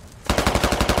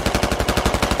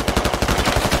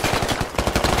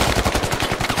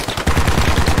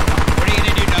 What are you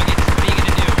gonna do, Nuggets? What are you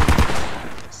gonna do?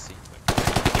 Let's see.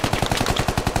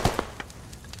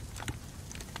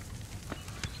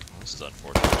 This is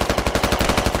unfortunate.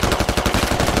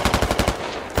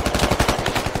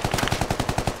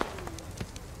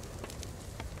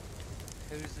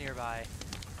 Who's nearby?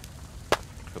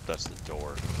 Hope that's the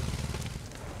door.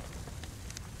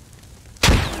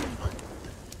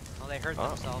 Oh, they hurt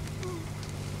themselves.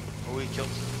 Oh, he killed.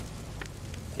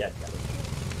 Yeah.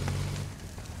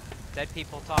 Dead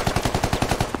people talking.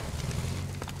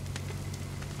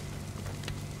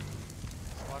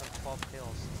 Squad of 12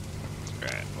 kills.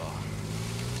 Alright, well,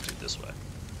 let's do it this way.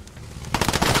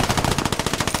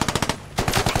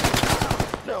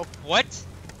 No. What?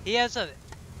 He has a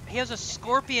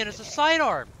scorpion as a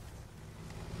sidearm.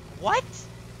 What?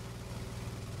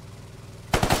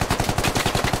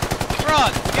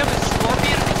 Bruh, you have a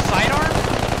scorpion as a sidearm?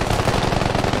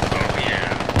 Oh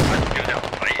yeah, I knew that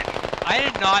was fighting. I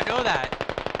did not know that.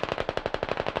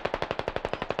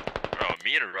 Bro,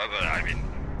 me and Rubba, I mean,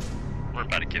 we're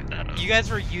about to give that up. You guys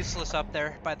were useless up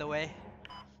there, by the way.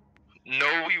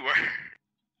 No, we were.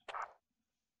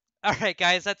 Alright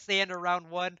guys, that's the end of round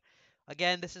 1.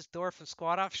 Again, this is Dorf from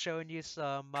SquadOps showing you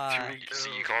some So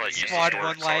you call it Squad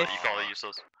useless, 1 life. You call it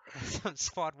useless. Some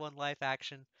Squad 1 life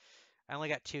action. I only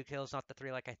got 2 kills, not the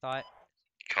 3 like I thought.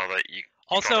 You call that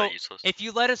Also, useless. if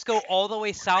you let us go all the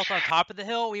way south on top of the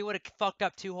hill, we would have fucked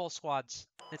up 2 whole squads.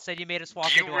 Instead, you made us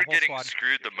walk You into a were whole getting squad.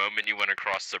 screwed the moment you went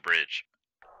across the bridge.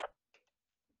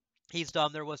 He's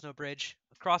dumb. There was no bridge.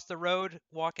 Across the road,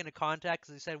 walk into contact,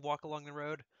 as he said, walk along the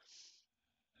road.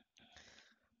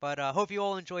 But hope you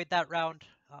all enjoyed that round.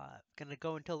 Gonna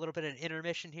go into a little bit of an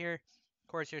intermission here. Of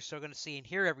course, you're still gonna see and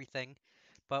hear everything,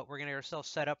 but we're gonna get ourselves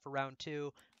set up for round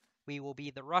 2. We will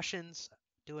be the Russians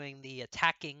doing the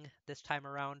attacking this time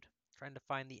around, trying to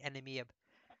find the enemy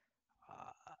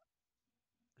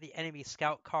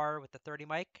scout car with the 30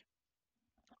 mic.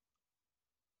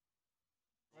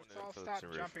 Let's all stop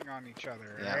jumping on each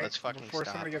other. Yeah, right? let's fucking Before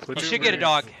stop. somebody gets You should get a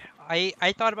dog.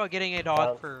 I thought about getting a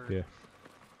dog for Yeah.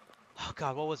 oh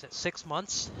god, what was it? 6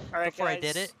 months Alright, before guys, I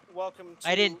did it. Welcome to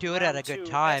I didn't do it at a round good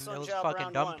two. time. Excellent It was job, fucking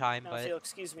round dumb one. time, Now, but if you'll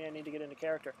excuse me, I need to get into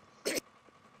character.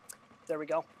 There we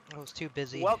go. I was too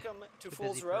busy. Welcome to Too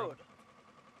Fool's busy for 'em. Road.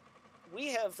 We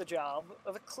have the job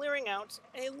of clearing out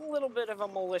a little bit of a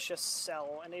malicious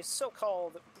cell and a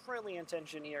so-called brilliant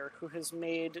engineer who has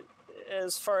made,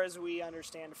 as far as we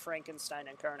understand, Frankenstein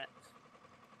incarnate.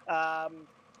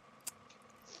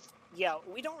 Yeah,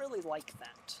 we don't really like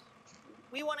that.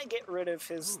 We want to get rid of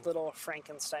his little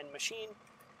Frankenstein machine.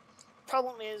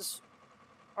 Problem is,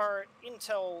 our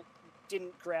intel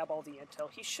didn't grab all the intel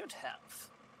he should have.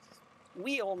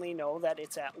 We only know that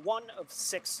it's at 1 of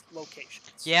 6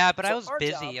 locations. Yeah, but So I was our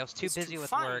busy. job I was too is to busy with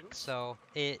find work, so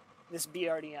it this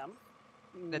BRDM.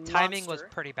 the timing was monster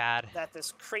pretty bad. that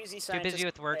this crazy Too scientist busy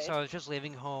with work, made, so I was just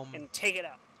leaving home and take it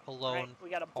out. alone Right? We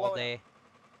gotta blow all it day. up.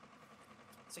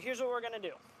 So here's what we're gonna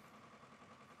do.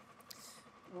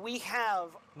 We have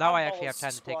Now I Oddball's actually have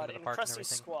time to take him squad to the and park and Krusty's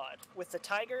everything. squad with the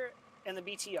Tiger and the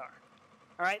BTR.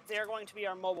 All right, they're going to be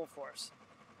our mobile force.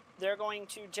 They're going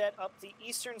to jet up the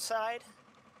eastern side,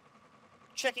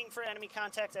 checking for enemy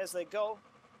contact as they go.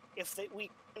 If we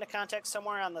come into contact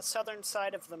somewhere on the southern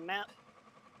side of the map,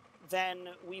 then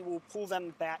we will pull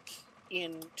them back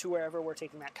in to wherever we're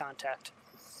taking that contact.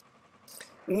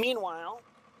 Meanwhile,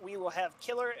 we will have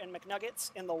Killer and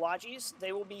McNuggets in the lodges.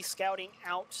 They will be scouting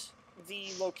out the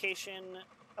location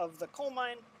of the coal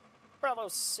mine, Bravo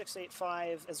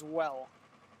 685 as well.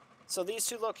 So these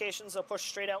 2 locations will push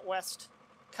straight out west,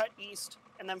 cut east,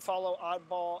 and then follow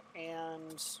Oddball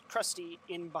and Krusty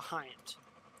in behind.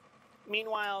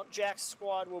 Meanwhile, Jack's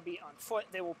squad will be on foot.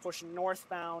 They will push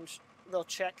northbound. They'll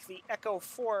check the Echo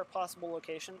 4 possible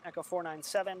location, Echo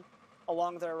 497,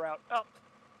 along their route up,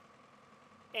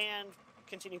 and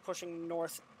continue pushing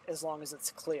north as long as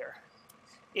it's clear.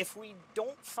 If we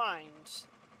don't find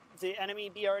the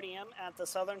enemy BRDM at the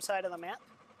southern side of the map,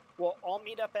 we'll all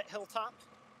meet up at Hilltop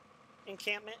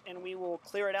encampment and we will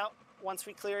clear it out. Once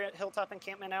we clear Hilltop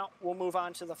encampment out, we'll move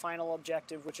on to the final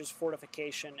objective, which is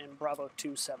fortification in Bravo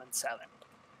 277.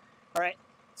 All right,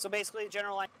 so basically the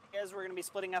general idea is we're going to be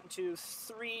splitting up into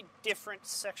 3 different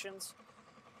sections.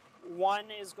 One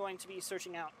is going to be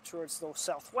searching out towards the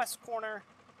southwest corner.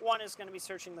 One is going to be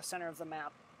searching the center of the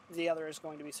map. The other is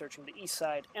going to be searching the east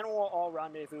side, and we'll all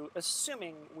rendezvous,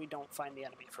 assuming we don't find the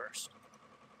enemy first.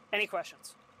 Any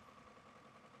questions?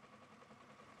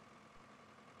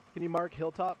 Can you mark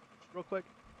Hilltop real quick?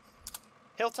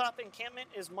 Hilltop encampment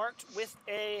is marked with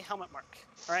a helmet mark.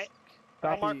 All right?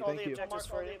 Copy, I'll mark all thank the you. objectives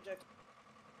for you.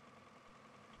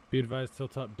 Be advised,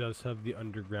 Hilltop does have the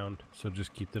underground, so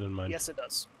just keep that in mind. Yes, it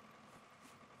does.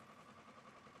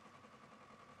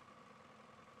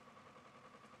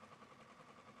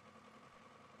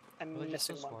 I'm Well,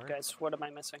 missing just one, smart. guys. What am I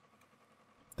missing?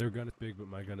 Their gun is big, but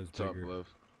my gun is bigger.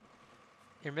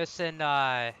 You're missing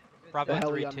Bravo The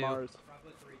heli 3 on 2. Mars.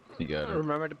 You got it.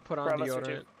 Remember to put on Bravo deodorant.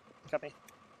 32. Copy.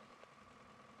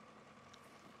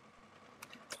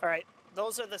 All right,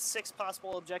 those are the 6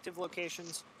 possible objective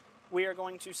locations. We are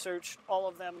going to search all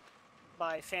of them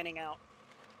by fanning out.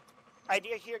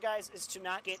 Idea here, guys, is to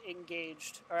not get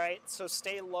engaged. All right, so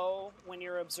stay low when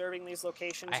you're observing these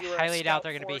locations. I You are a highly doubt scout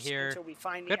they're gonna be force here. Until we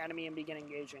find Good- the enemy and begin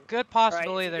engaging. Good All right,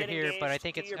 possibility if you they're get here, but I engaged,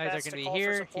 think do it's your either best going to to be call for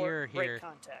here, support, here, or break here.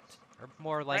 contact. Or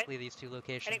more Right? likely these 2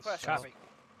 locations. Any questions? So-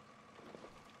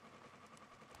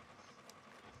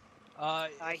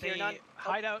 I If hear they none.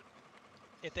 hide out,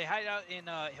 if they hide out in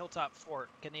Hilltop Fort,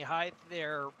 can they hide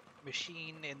their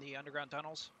machine in the underground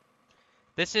tunnels?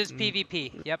 This is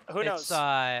PvP. Yep. Who knows? It's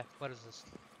what is this?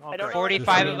 I don't know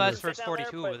 45 if of they're us fit versus down there,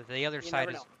 42. but The other you side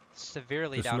never is know.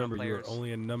 severely Just down on remember, you are players.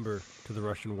 only a number to the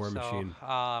Russian war machine.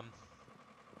 So,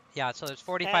 yeah, so there's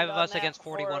 45 And of on us that against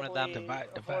 41 of them.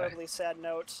 horribly sad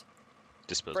note.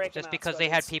 Disposal. Break them Just out, because so they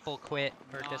it had is. people quit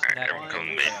or Alright, disconnect. everyone come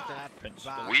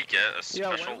in. We get a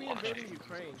special watch.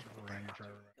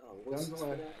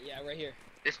 Yeah, right here.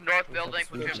 This north building,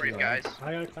 platoon brief, guys.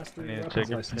 I got a class 3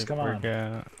 license. Come on.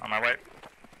 On my way.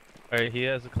 Alright, he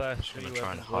has a class 3 I'm gonna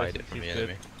try and weapons hide it license, from the he's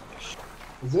enemy.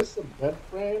 Is this a bed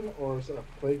frame or is it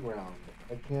a playground?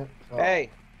 I can't tell. Hey,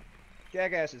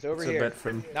 jackasses, over It's a here. bed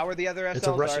frame. Now where the other It's a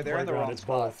SLs are, Russian they're in the playground, wrong it's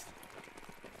spot. both.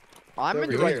 I'm in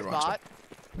the Over right here. spot.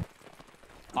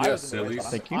 Yeah, I was in the right sillies.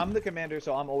 spot. Thank you. I'm the commander,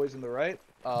 so I'm always in the right.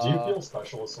 Do you feel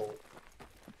special assault?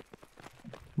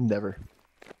 Never.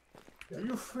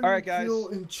 All right, guys.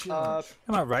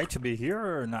 Am I right to be here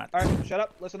or not? All right, shut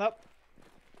up. Listen up.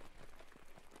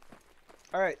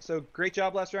 All right, so great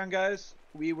job last round, guys.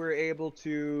 We were able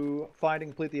to find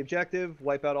and complete the objective,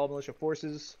 wipe out all militia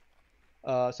forces.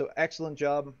 So excellent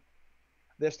job.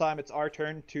 This time it's our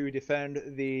turn to defend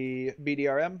the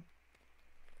BDRM.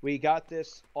 We got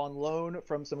this on loan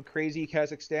from some crazy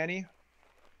Kazakhstani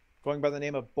going by the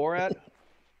name of Borat.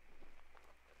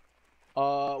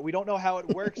 We don't know how it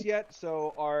works yet,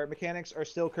 so our mechanics are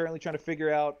still currently trying to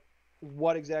figure out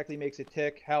what exactly makes it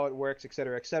tick, how it works,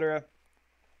 etc., etc.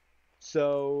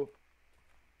 So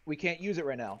we can't use it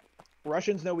right now.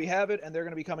 Russians know we have it, and they're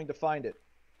going to be coming to find it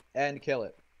and kill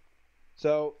it.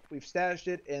 So we've stashed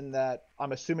it in that,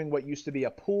 I'm assuming, what used to be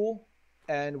a pool,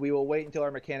 and we will wait until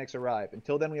our mechanics arrive.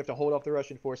 Until then, we have to hold off the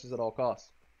Russian forces at all costs.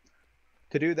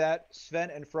 To do that, Sven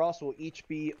and Frost will each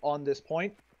be on this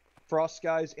point. Frost's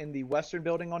guys in the western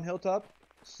building on Hilltop.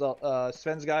 So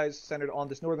Sven's guys centered on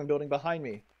this northern building behind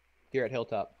me here at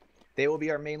Hilltop. They will be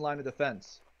our main line of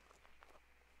defense.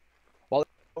 While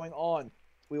that's going on,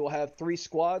 we will have 3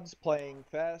 squads playing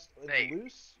fast and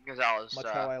loose. Gonzalez, much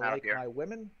how I like my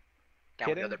women.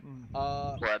 Kidding.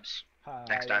 Plebs.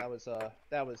 Next time.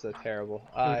 That was terrible.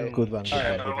 Good one.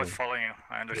 I was following you.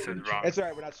 I understood it wrong. It's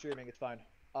alright. We're not streaming. It's fine.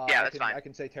 Yeah, that's fine. I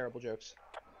can say terrible jokes.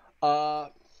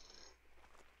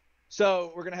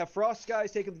 So we're gonna have Frost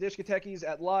guys taking the Dishkatekis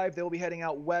at live. They will be heading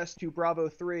out west to Bravo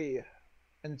 3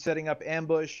 and setting up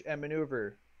ambush and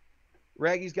maneuver.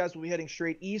 Raggy's guys will be heading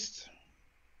straight east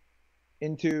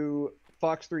into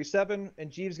Fox 3-7, and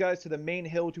Jeeves guys to the main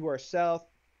hill to our south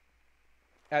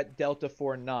at Delta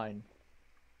 4-9.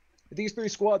 These 3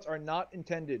 squads are not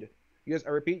intended. I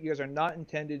repeat, you guys are not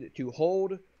intended to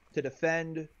hold, to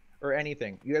defend, or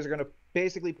anything. You guys are gonna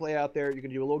basically play out there. You're going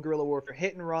to do a little guerrilla warfare,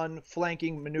 hit and run,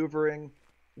 flanking, maneuvering,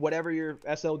 whatever your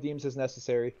SL deems as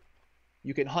necessary.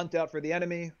 You can hunt out for the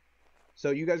enemy. So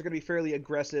you guys are going to be fairly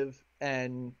aggressive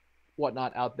and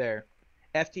whatnot out there.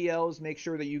 FTLs, make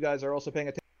sure that you guys are also paying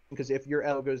attention, because if your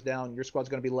L goes down, your squad's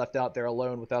going to be left out there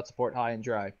alone without support high and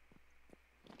dry.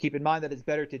 Keep in mind that it's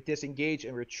better to disengage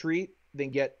and retreat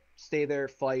than stay there,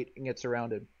 fight, and get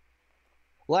surrounded.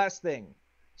 Last thing,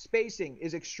 spacing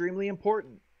is extremely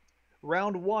important.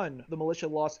 Round 1, the militia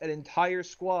lost an entire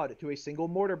squad to a single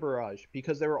mortar barrage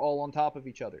because they were all on top of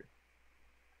each other.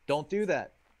 Don't do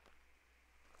that.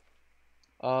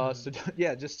 So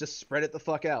yeah, just spread it the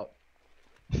fuck out.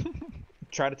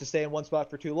 Try not to stay in one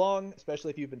spot for too long, especially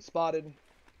if you've been spotted.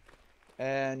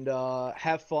 And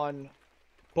have fun.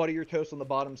 Butter your toast on the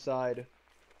bottom side.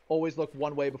 Always look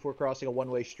one way before crossing a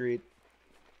one-way street.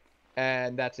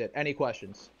 And that's it. Any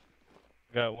questions?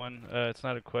 Got one. It's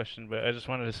not a question, but I just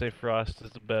wanted to say Frost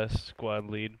is the best squad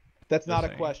lead. That's not a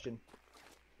question.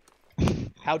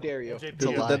 How dare you? That's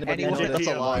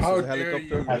a lie. How dare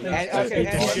you?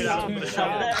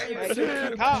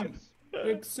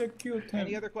 Execute him.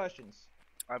 Any other questions?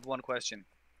 I have one question.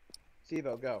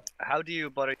 Sivo, go. How do you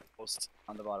butter your toast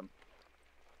on the bottom?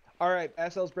 All right,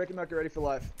 SL's breaking out. Get ready for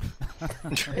live.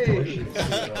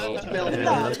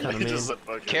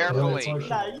 Carefully.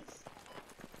 Nice.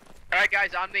 Alright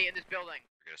guys, on me in this building.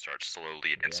 We're gonna start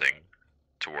slowly advancing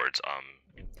towards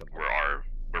where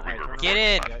we were before. Get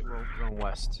in! We're going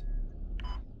west.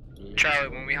 Charlie,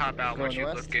 when we hop out, once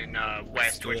you're looking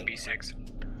west towards B6.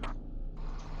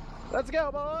 Let's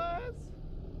go, boys!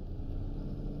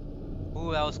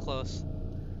 Ooh, that was close.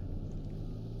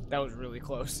 That was really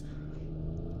close.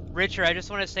 Richard, I just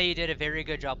want to say you did a very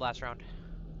good job last round.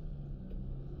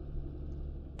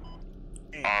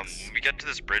 When we get to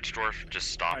this bridge, Dorf,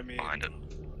 just stop behind it.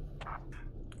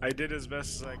 I did as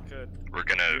best as I could. We're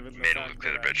gonna manually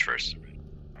clear the bridge first.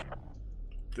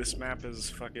 This map is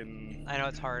fucking... I know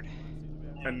it's hard.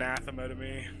 Anathema to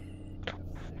me.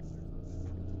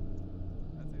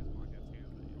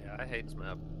 Yeah, I hate this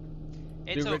map.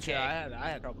 It's Dude, okay. Richard, I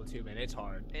had trouble too, man. It's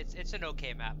hard. It's an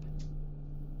okay map.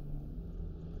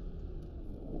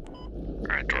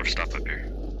 Alright, Dorf, stop up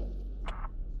here.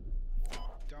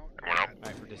 Everyone out.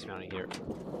 Alright, we're dismounting here.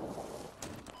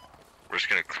 We're just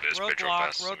gonna clear this bridge real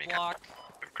fast so we can Roadblock.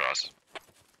 move across.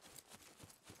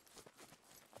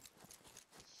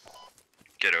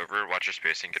 Get over, watch your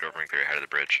spacing, get over and clear ahead of the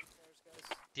bridge.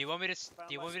 Do you want me to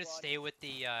stay with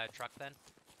the truck then?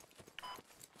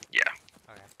 Yeah.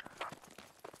 Okay.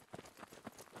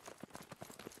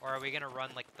 Or are we gonna run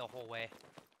like the whole way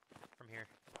from here?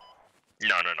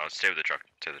 No, stay with the truck.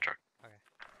 Stay with the truck. Okay.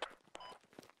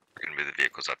 We're gonna move the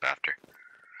vehicles up after.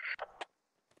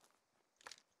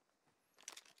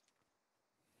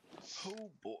 Oh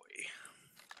boy.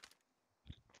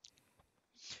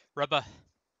 Rubba.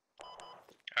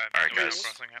 Alright, guys.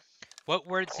 What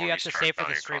words do you have to say for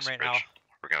the stream right now?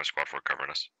 We're gonna have Squad 4 covering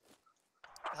us.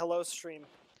 Hello, stream.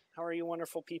 How are you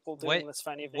wonderful people doing this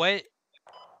fine evening?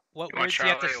 What words do you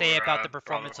have to say about the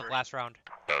performance of last round?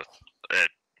 Both.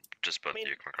 Just both. I mean,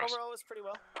 you come across. overall, it was pretty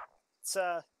well. It's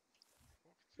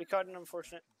we caught an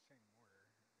unfortunate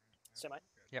semi.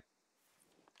 Yep.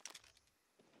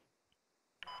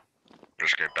 We're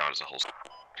just gonna bounce the whole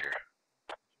here.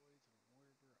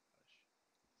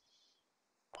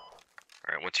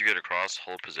 Alright, once you get across,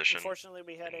 hold position. Unfortunately,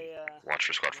 we had a watch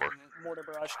for Squad 4. Mortar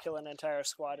barrage kill an entire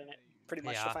squad, and it pretty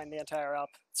much defined the entire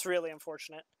op. It's really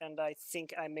unfortunate, and I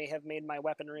think I may have made my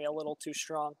weaponry a little too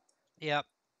strong. Yep.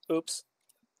 Oops.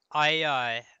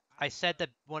 I said that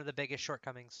one of the biggest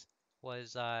shortcomings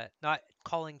was not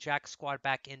calling Jack's squad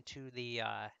back into the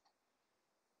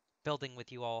building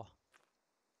with you all.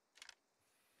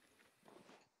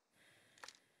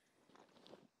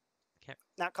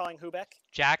 Not calling who back?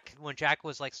 Jack, when Jack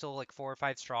was like still like 4 or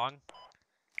 5 strong.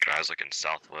 Guys looking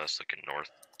southwest, looking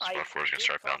north. Squad 4 is gonna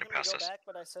start bounding past us. Back,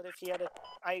 but I said if he had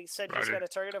he's got a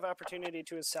target of opportunity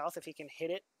to his south. If he can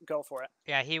hit it, go for it.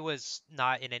 Yeah, he was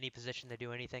not in any position to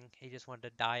do anything. He just wanted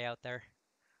to die out there.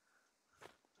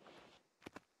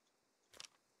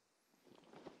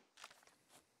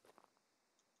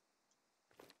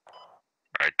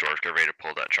 Alright, Dorf, get ready to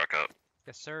pull that truck up.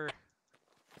 Yes, sir.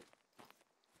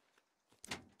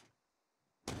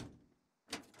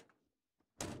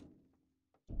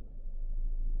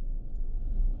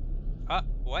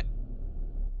 What?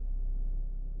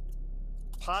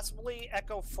 Possibly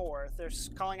Echo 4. They're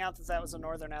calling out that that was a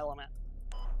northern element.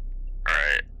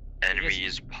 Alright,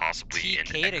 enemies possibly in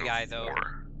TK'd Echo a guy 4. though.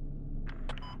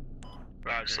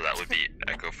 Roger. So that would be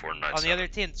Echo 4 9. On the other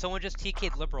team, someone just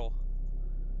TK'd Liberal.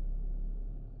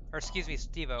 Or excuse me,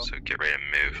 Stevo. So get ready to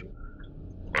move.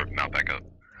 Or mount back up.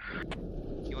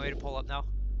 You want me to pull up now?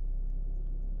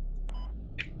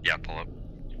 Yeah, pull up.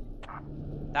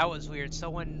 That was weird.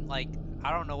 Someone, like,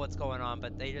 I don't know what's going on,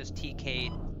 but they just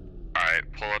TK'd. Alright,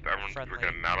 pull up everyone. Friendly. We're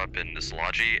gonna mount up in this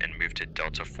lodgy and move to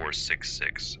Delta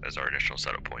 466 as our initial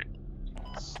setup point.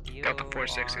 Steve Delta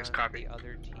 466, copy. The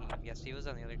other team. Yes, he was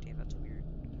on the other team. That's weird.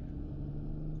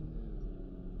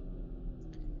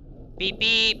 Beep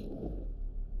beep!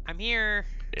 I'm here!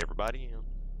 Hey, everybody.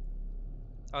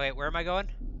 Okay, where am I going?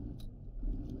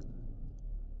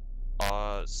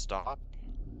 Stop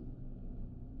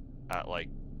at like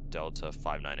Delta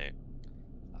 598.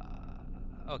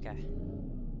 Okay.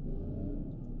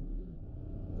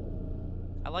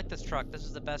 I like this truck. This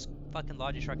is the best fucking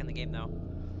Logi truck in the game now.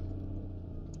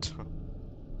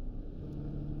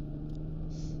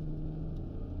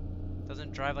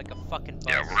 Doesn't drive like a fucking bus.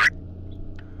 Yeah,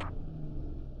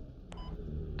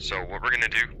 so what we're gonna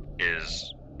do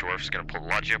is Dwarf's gonna pull the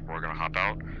Logi up, we're gonna hop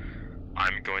out.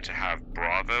 I'm going to have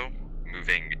Bravo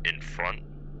moving in front.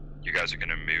 You guys are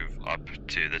gonna move up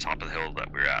to the top of the hill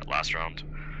that we were at last round.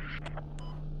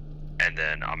 And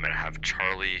then I'm gonna have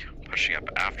Charlie pushing up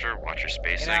after, watch your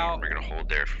spacing, and we're gonna hold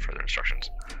there for further instructions.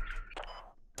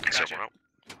 Gotcha. So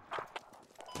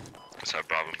let's have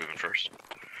Bravo moving first.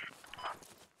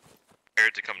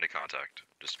 Prepared to come into contact.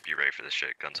 Just be ready for this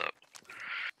shit, guns up.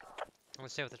 I'm gonna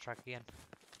stay with the truck again.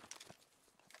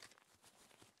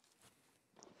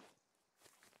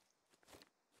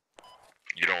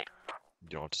 You don't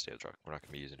have to stay with the truck. We're not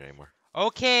gonna be using it anymore.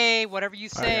 Okay, whatever you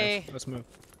say. Right, let's move.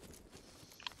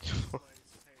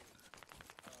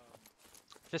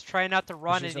 Just try not to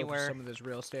run Just anywhere. Some of this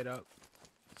real estate up.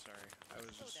 Sorry, I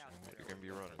was just. You're gonna be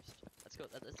running. Let's go.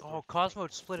 Oh, Cosmo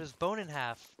split his bone in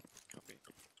half. Copy.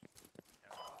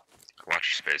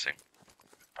 Watch your spacing.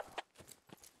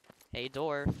 Hey,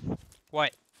 Dorf.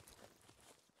 What?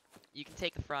 You can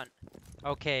take the front.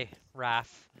 Okay,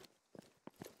 Raph.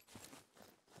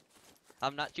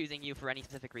 I'm not choosing you for any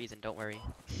specific reason, don't worry.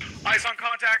 Eyes on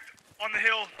contact on the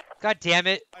hill. God damn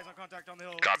it. Eyes on contact on the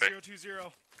hill. Copy.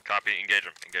 020. Copy, engage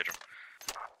him, engage him.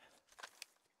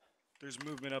 There's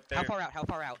movement up there. How far out? How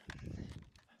far out?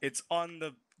 It's on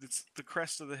the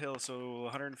crest of the hill, so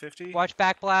 150. Watch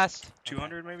back blast.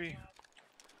 200 maybe.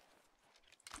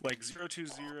 Like 020.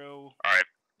 Alright,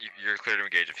 you're clear to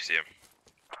engage if you see him.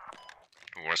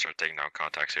 We want to start taking down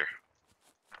contacts here.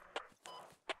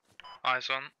 Eyes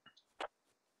on.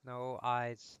 No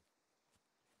eyes.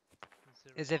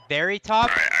 Is it very top?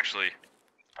 Alright, actually.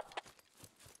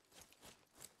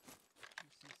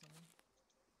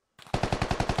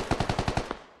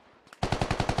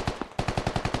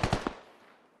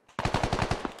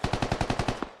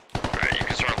 Alright, you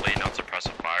can start laying out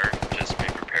suppressive fire. Just be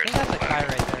prepared to that's a guy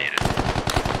right there. needed.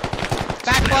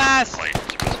 Back blast!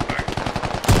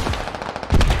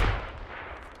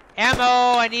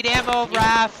 Ammo! I need ammo,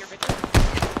 Raph!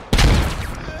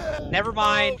 Never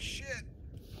mind. Oh shit!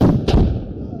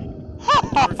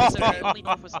 Only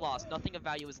North was lost. Nothing of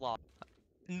value was lost.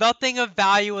 Nothing of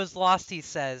value was lost, he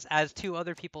says, as 2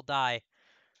 other people die.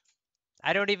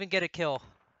 I don't even get a kill.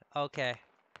 Okay.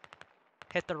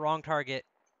 Hit the wrong target.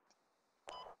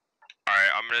 Alright,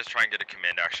 I'm gonna try and get a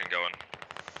command action going.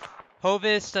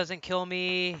 Hovis doesn't kill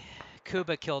me.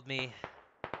 Kuba killed me.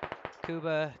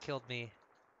 Kuba killed me.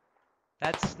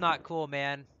 That's not cool,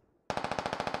 man.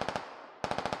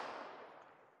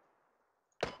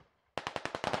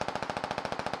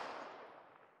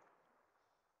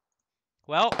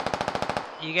 Well,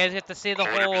 you guys get to see the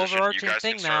whole overarching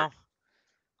thing now.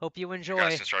 Hope you enjoy. You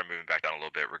guys can start moving back down a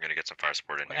little bit. We're gonna get some fire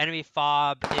support in here. Enemy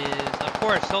fob is, of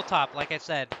course, Hilltop. Like I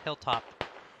said, Hilltop.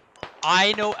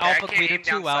 I know Alpha Guido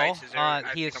too well.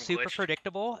 He is super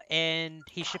predictable, and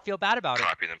he should feel bad about it.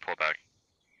 Copy, then pull back.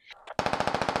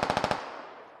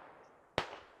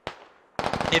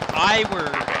 If I were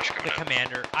the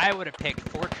commander, I would have picked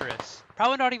Fortress.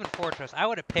 Probably not even Fortress. I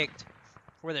would have picked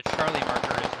where the Charlie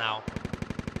marker is now.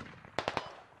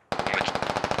 I'm gonna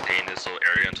stay in this little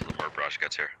area until the Murder Barrage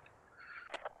gets here.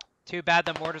 Too bad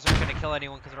the mortars aren't going to kill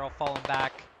anyone because they're all falling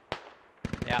back.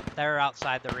 Yeah, they're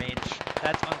outside the range.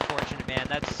 That's unfortunate, man.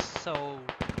 That's so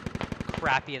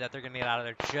crappy that they're going to get out of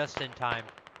there just in time.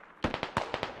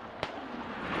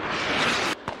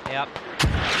 Yep.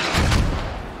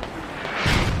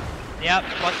 Yep,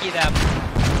 lucky them.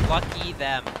 Lucky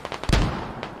them.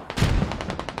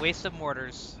 Waste of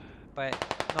mortars, but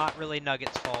not really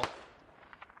Nugget's fault.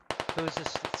 Who's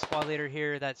this squad leader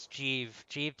here? That's Jeeve.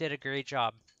 Jeeve did a great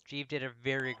job. Jeeve did a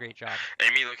very great job.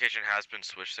 Enemy location has been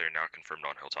switched. They're now confirmed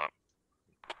on Hilltop.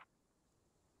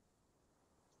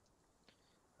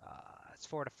 It's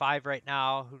 4-5 right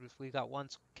now. We've got 1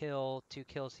 kill, 2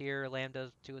 kills here.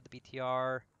 Lambda, 2 with the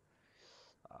BTR.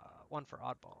 1 for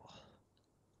Oddball.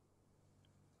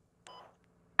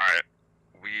 Alright.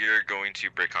 We are going to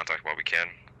break contact while we can.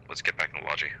 Let's get back in the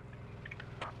lodgy.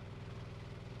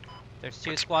 There's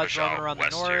 2 squads roaming around the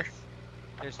north. Here.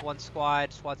 There's 1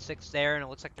 squad, squad 6 there, and it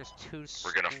looks like there's 2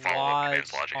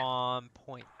 squads on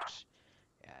point.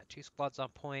 Yeah, 2 squads on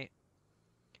point.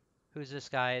 Who's this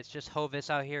guy? It's just Hovis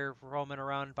out here roaming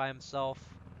around by himself.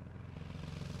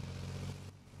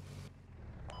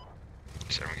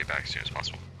 So everyone get back as soon as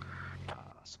possible.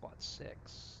 Squad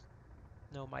 6.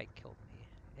 No Mike killed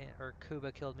me. Or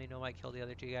Kuba killed me, no Mike killed the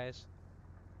other 2 guys.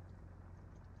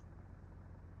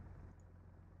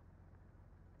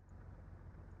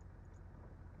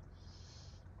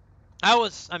 That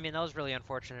was really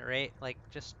unfortunate, right? Like,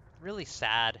 just really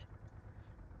sad.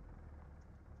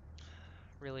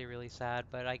 Really, really sad,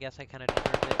 but I guess I kind of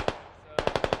deserved it.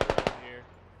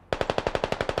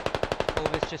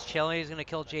 Hovis just chilling. He's gonna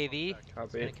kill JV. He's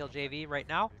gonna kill JV right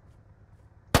now.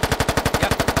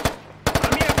 Yep.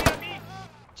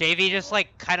 JV just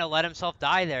like kind of let himself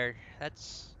die there.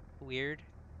 That's weird.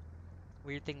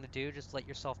 Weird thing to do. Just let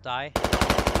yourself die.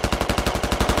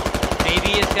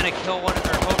 JV is gonna kill one,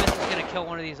 or Hovis is gonna kill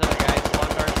one of these other guys.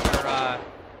 Londarts or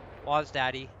Waz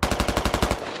Daddy.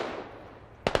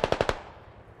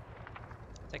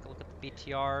 Take a look at the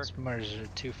BTR. These mortars are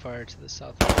too far to the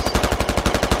southwest.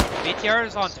 BTR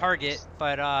is on target,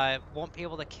 but won't be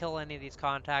able to kill any of these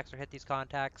contacts or hit these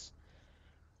contacts.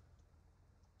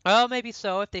 Well, maybe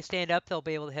so. If they stand up, they'll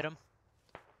be able to hit them.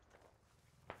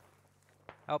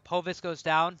 Oh, Hovis goes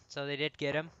down, so they did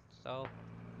get him. So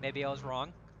maybe I was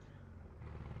wrong.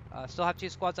 Still have 2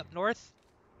 squads up north.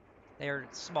 They are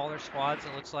smaller squads,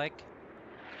 it looks like.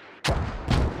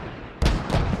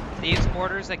 These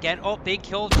mortars again. Oh, they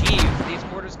kill Jeeve. These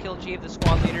mortars kill Jeeve, the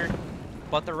squad leader,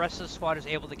 but the rest of the squad is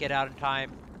able to get out in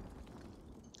time.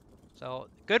 So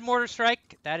good mortar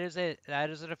strike. That is it. That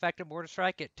is an effective mortar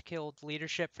strike. It killed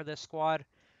leadership for this squad.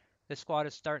 This squad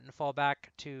is starting to fall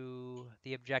back to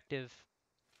the objective.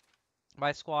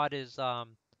 My squad is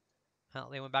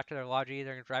they went back to their lodgy.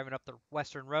 They're driving up the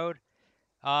western road.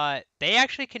 They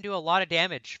actually can do a lot of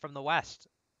damage from the west.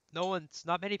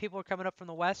 Not many people are coming up from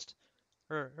the west.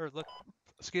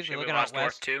 Looking out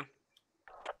west. Too?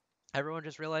 Everyone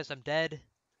just realized I'm dead.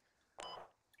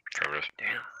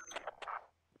 Damn.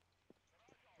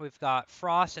 We've got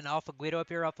Frost and Alpha Guido up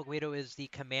here. Alpha Guido is the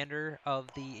commander of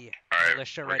the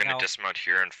militia right now. We're going to dismount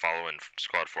here and follow in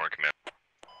Squad 4 and command.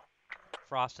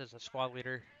 Frost is a squad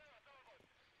leader.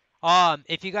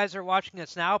 If you guys are watching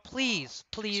us now, please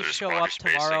show up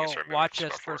tomorrow. Watch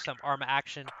us for some Arma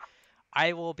action.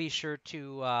 I will be sure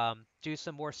to do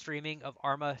some more streaming of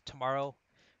Arma tomorrow.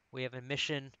 We have a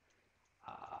mission.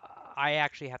 I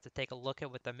actually have to take a look at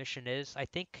what the mission is. I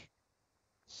think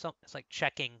it's like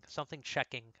checking.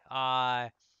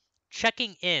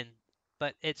 Checking in.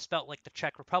 but it's spelled like the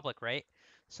Czech Republic, right?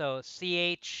 So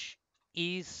CHECHING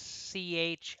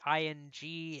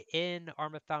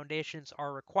Arma Foundations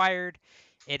are required.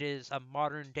 It is a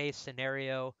modern day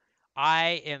scenario.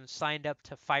 I am signed up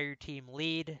to fire team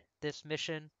lead this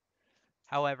mission.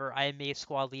 However, I am a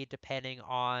squad lead depending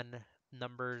on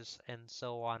numbers and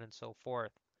so on and so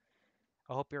forth.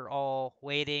 I hope you're all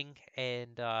waiting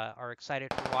and are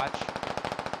excited to watch.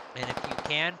 And if you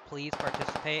can, please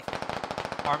participate.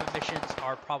 Arma missions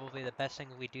are probably the best thing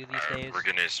we do these days. We're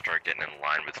gonna start getting in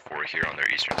line with 4 here on their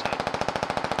eastern side.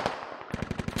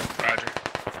 Roger.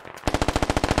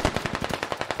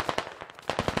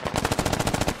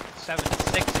 7 to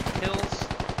 6 in kills.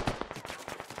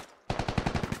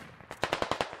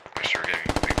 Make sure we're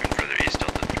moving further east,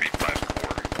 Delta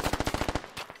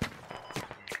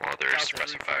 354. While they're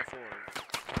suppressing fire.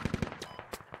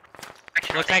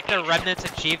 Looks like the remnants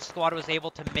of Chief Squad was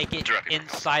able to make it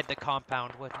inside the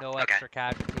compound with no extra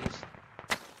casualties.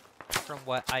 From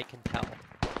what I can tell.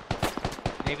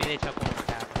 Maybe they took one more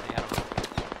casualty, I don't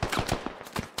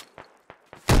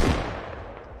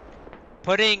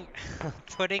know.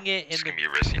 Putting it in the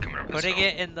putting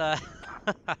it in the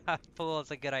pool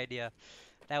is a good idea.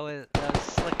 That was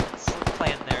slick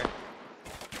plan there.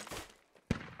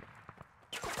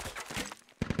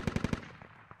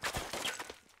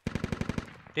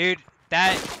 Dude,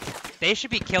 they should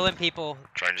be killing people.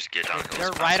 Try and just get down.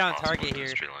 They're right on target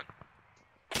here.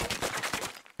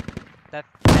 The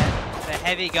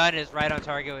heavy gun is right on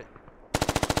target with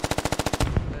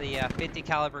the 50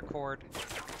 caliber cord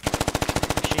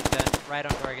machine gun, right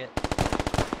on target.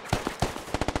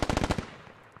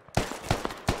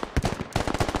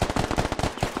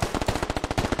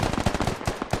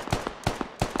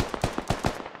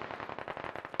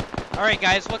 Alright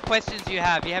guys, what questions do you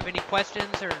have? Do you have any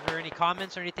questions or any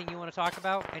comments or anything you want to talk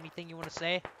about? Anything you want to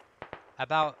say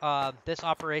about this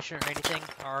operation or anything?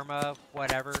 Arma,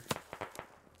 whatever.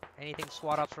 Anything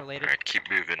SquadOps related? Alright, keep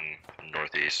moving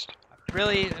northeast.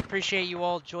 Really appreciate you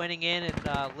all joining in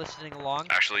and listening along.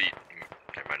 Actually,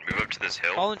 never mind, move up to this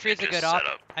hill. Fallen Tree is a good op.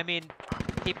 I mean,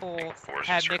 people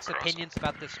have mixed opinions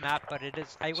about this map, but it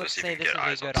is. I would say this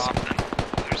is a good op.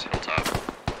 There's Hilltop.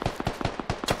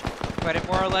 But it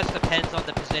more or less depends on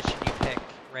the position you pick,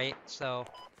 right? So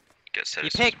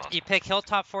you pick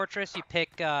Hilltop Fortress, you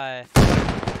pick the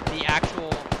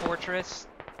actual fortress,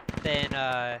 then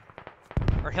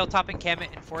or Hilltop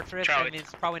Encampment and Fortress. I mean,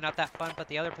 it's probably not that fun, but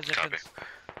the other positions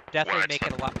definitely make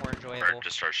it a lot more enjoyable.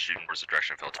 Just start shooting towards the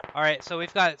direction of Hilltop. All right, so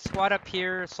we've got Squad up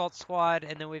here, Assault Squad,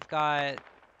 and then we've got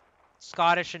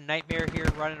Scottish and Nightmare here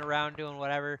running around doing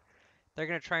whatever. They're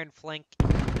gonna try and flank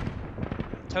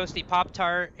Toasty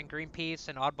Pop-Tart and Greenpeace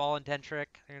and Oddball and Dentrick.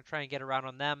 They're going to try and get around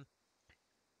on them.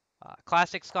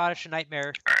 Classic Scottish and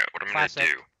Nightmare. Alright, what I'm going to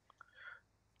do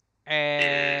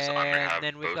and is I'm going to have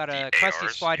then we've both got a the Crusty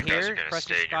ARs. Squad You guys here. are gonna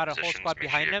Crusty's stay in your got a whole positions, squad make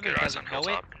behind sure him. you He get eyes doesn't on know it.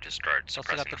 Hilltop and just start Also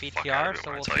suppressing got the the fuck out of BTR, it so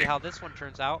when I we'll tell see you. how this one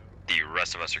turns out. The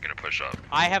rest of us are going to push up.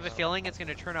 I have a feeling it's going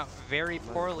to turn out very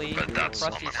poorly But for that's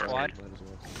on Crusty's my squad.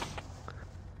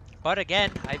 But again,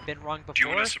 I've been wrong Do you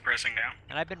want before, us suppressing now?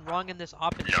 and I've been wrong in this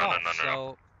op itself,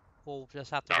 so we'll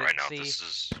just have to Not wait right now. and see. This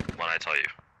is when I tell you.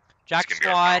 Jack It's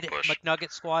gonna be our Squad, final push.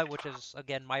 McNugget Squad, which is,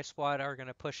 again, my squad, are going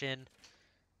to push in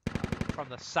from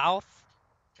the south,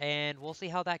 and we'll see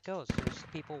how that goes. There's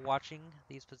people watching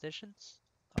these positions,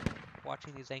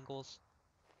 watching these angles.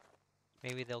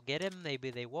 Maybe they'll get him, maybe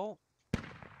they won't.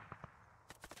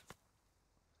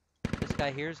 This guy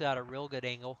here's got a real good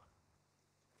angle.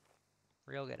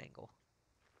 Real good angle.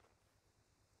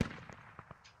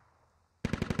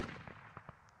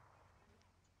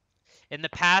 In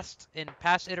past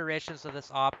iterations of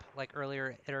this op, like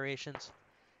earlier iterations,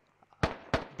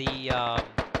 the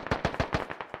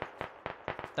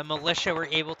militia were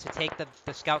able to take the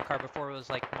scout car before it was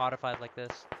like modified like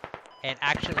this, and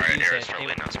actually use it. They,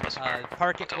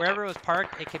 park it wherever it was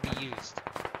parked. It could be used.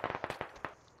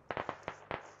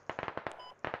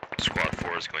 Squad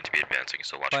 4 is going to be advancing,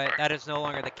 so watch But fire. that is no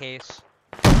longer the case.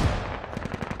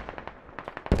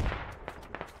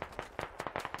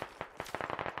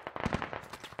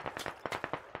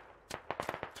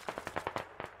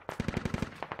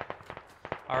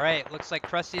 Alright, looks like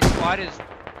Krusty's squad is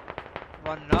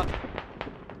running up.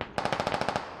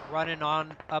 Running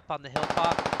on up on the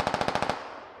hilltop.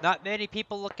 Not many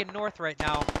people looking north right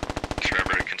now. Just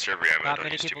remember to conserve your ammo. Not Don't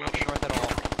many use too people much. looking north at all.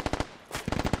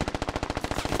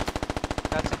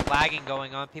 Got some lagging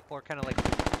going on. People are kind of like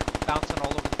bouncing all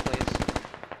over the place.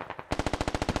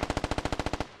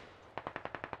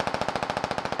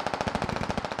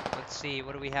 Let's see,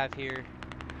 what do we have here?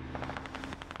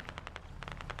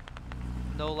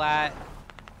 No lat,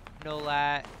 no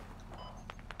lat,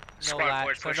 No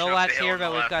lat. So no lats here,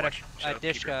 but we've got a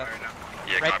Dishka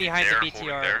right behind the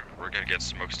BTR. We're gonna get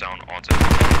smokes down onto.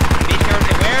 BTR's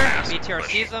aware. BTR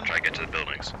sees them. Try to get to the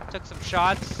buildings. Took some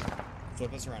shots.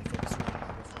 Flip us around. Flip us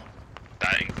around.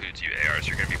 That includes you ARs.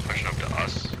 You're gonna be pushing up to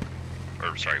us,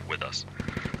 or sorry, with us.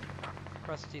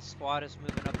 Crusty squad is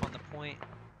moving up on the point.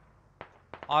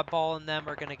 Oddball and them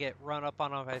are gonna get run up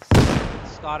on by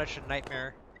Scottish and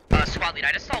Nightmare. Squad lead,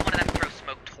 I just saw one of them throw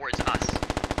smoke towards us.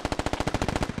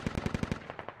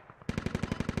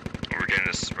 We're getting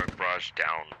a smoke barrage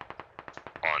down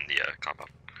on the compound.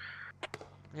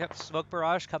 Yep, smoke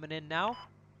barrage coming in now.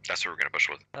 That's what we're gonna push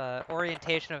with.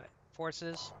 Orientation of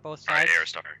forces, both Alright, sides. AR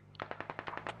stopper.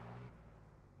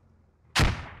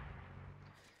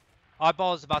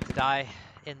 Oddball is about to die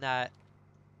in that.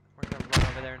 We're gonna run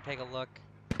over there and take a look.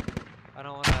 I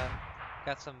don't wanna.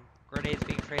 Got some grenades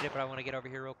being traded, but I wanna get over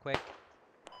here real quick.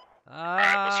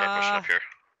 Alright, we'll start pushing up here.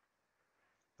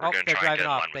 Oh, they're driving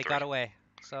off. They got away.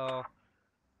 So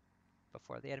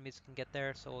before the enemies can get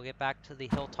there, so we'll get back to the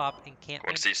hilltop encampment.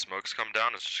 Once these smokes come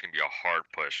down, it's just gonna be a hard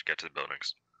push. Get to the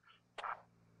buildings.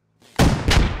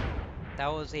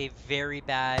 That was a very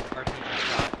bad RPG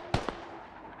shot.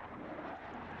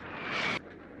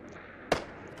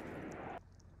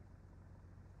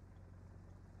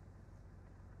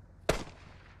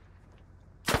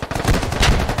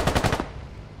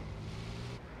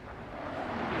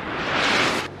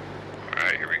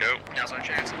 Alright, here we go. Now's our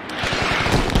chance.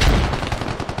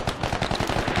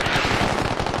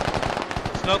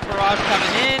 Smoke barrage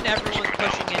coming in, everyone's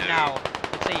pushing in now.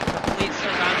 It's a complete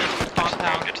surrounding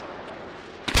compound.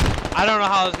 I don't know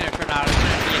how it's going to turn out. It's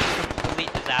going to be a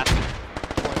complete disaster,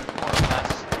 more or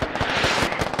less.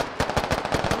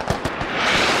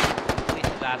 Complete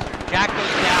disaster. Jack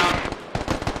goes down.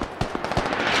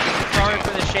 Sorry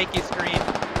for the shaky screen.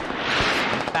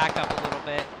 Back up a little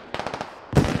bit.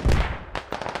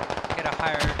 Get a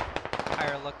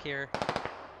higher look here.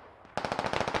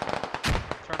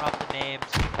 Turn off the names.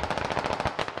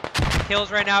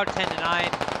 Kills right now, 10 to 9.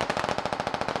 Names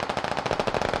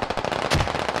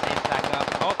back up.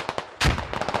 Oh,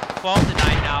 12 to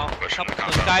 9 now.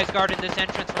 Those guys guarding this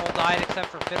entrance are all died except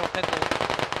for Fiddle Pickle.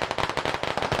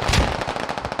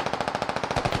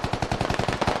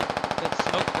 Good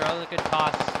smoke throw, good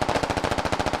toss.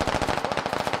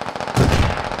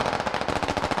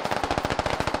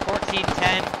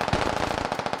 $14-10.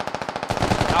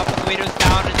 Alpha Guido's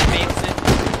down in the basement.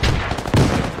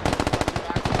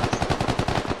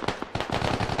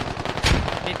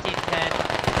 15-10.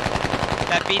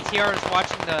 That BTR is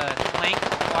watching the flank,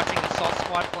 watching the assault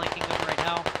squad flanking them right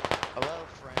now. Hello,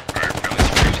 friend. Alright, friendly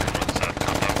security on the south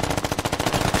compound.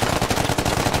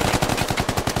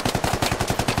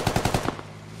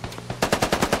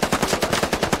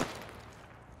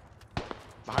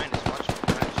 Behind us, watch.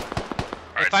 Behind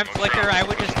us. If I'm Flicker, I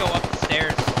would just go up the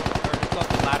stairs, or just go up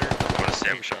the ladder. I want to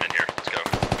stay up in here. Let's go.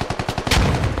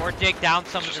 Or dig down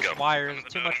some of this wire. There's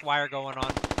too much wire going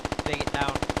on. Dig it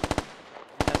down.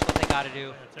 That's what they gotta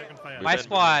do. My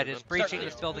squad is breaching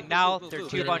this building now. They're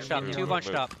two bunched up. Two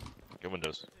bunched up. Good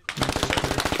windows.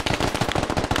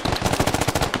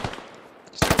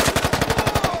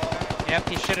 Yep,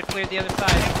 he should have cleared the other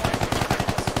side.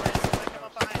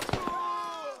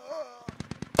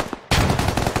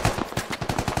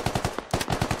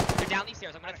 They're down these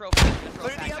stairs. I'm gonna throw a flag.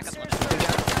 Clear the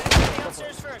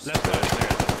upstairs first. Let's go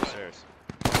upstairs.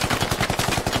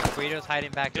 Guido's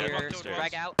hiding back here.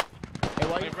 Drag out. Hey,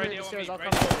 while you're clearing the stairs, I'll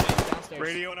come downstairs.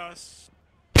 Radio on us.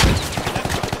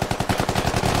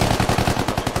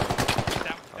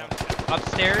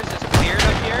 Upstairs is cleared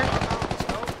up here.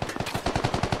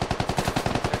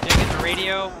 They're digging the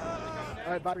radio.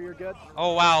 Alright, Bobby, you're good.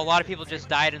 Oh wow, a lot of people just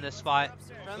died in this spot.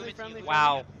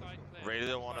 Wow.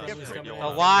 Radio on us. A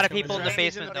lot of people in the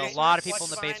basement though. A lot of people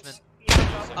in the basement.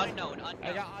 Unknown.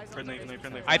 Friendly.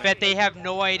 I bet they have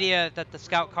no idea that the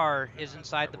scout car is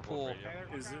inside the pool.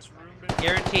 Is this room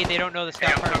Guaranteed they don't know the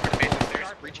scout car is in the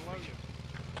pool.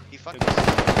 He fucking.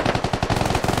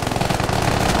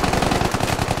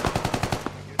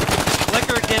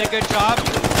 Flicker did a good job.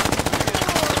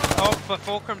 Oh, but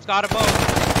Fulcrum's got them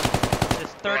both.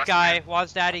 This third guy,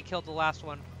 Waz Daddy, killed the last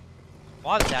one.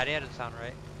 Waz Daddy, that doesn't sound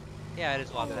right. Yeah, it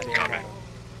is Waz Daddy.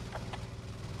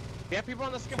 We have people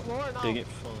on the second floor or no? Dig it.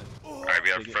 Alright, we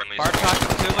have friendlies. Bartok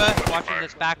and Tuba watching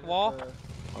this back wall.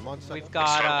 I'm on We've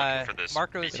got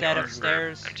Marco's dead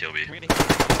upstairs. MTLB.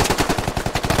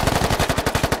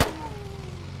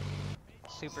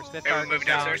 Super Spitfire goes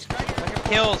down.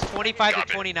 Kills 25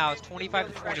 to 20 now. It's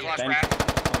 25 to 20.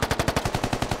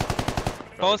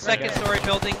 Both second story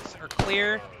buildings are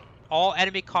clear. All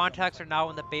enemy contacts are now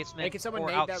in the basement Hey, can someone or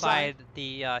nade that outside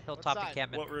the hilltop side?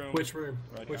 encampment. What room? Which room?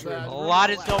 Which room? A lot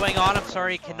is going on. I'm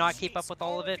sorry, cannot keep up with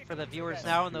all of it for the viewers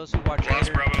now and those who watch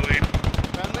later.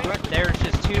 There's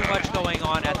just too much going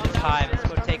on at this time. Let's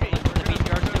go take a look at what the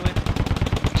BTR's doing.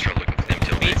 Sure, looking for them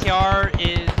too. BTR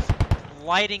is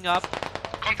lighting up.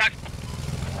 Contact.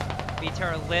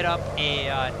 BTR lit up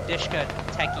a Dishka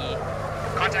techie.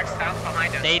 Contact south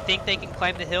behind us. They think they can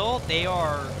climb the hill. They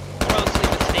are grossly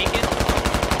mistaken.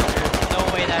 There's no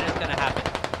way that is going to happen.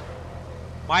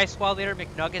 My squad leader,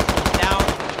 McNuggets, goes down.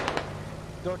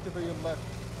 Doctor, to your left.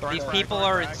 These people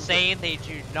are insane. They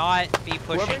do not be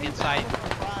pushing inside.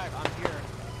 I'm here.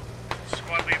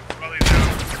 Squad lead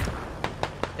down.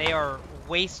 They are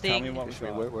wasting. Tell me what was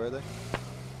where are they?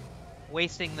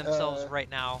 Wasting themselves right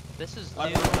now. This is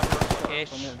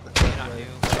new-ish. Not new.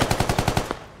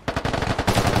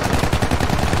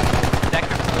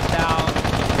 Decker goes down.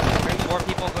 More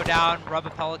people go down. Rub a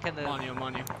Pelican. The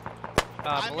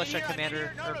militia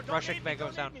commander or Russian commander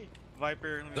goes down.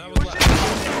 Viper.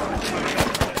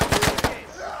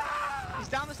 He's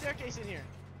down the staircase in here.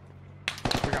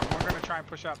 We got one gonna try and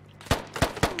push up.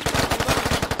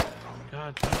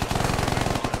 God.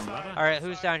 All right,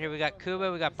 who's down here? We got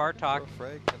Kuba, we got Bartok.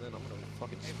 Oh,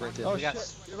 We got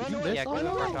shit. yeah, Kuba,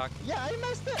 Bartok. Yeah, I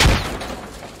messed it.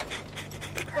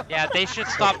 Yeah, they should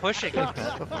stop pushing.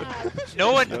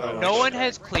 No one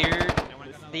has cleared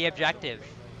the objective.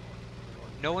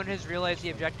 No one has realized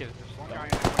the objective.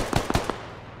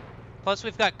 Plus,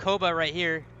 we've got Koba right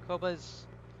here. Koba's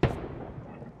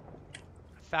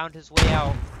found his way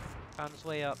out. Found his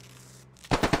way up.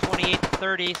 28 to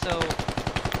 30, so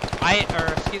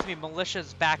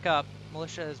Militia's back up.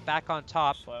 Militia is back on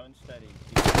top. Slow and steady.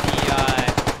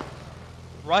 The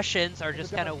Russians are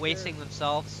just kind of wasting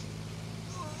themselves.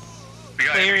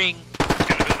 Clearing.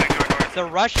 The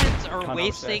Russians are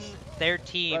wasting their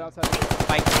team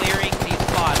by clearing these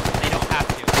spots when they don't have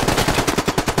to.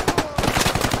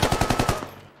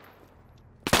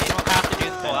 They don't have to do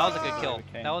this. Oh, that was a good kill.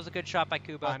 That was a good shot by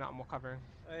Kuba. I'm covering.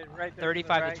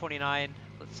 35 to 29.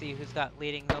 Let's see who's got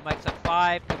leading. No Mike's at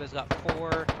 5. Kuba's got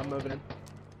 4. I'm moving in.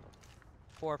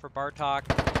 4 for Bartok.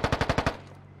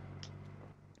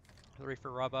 3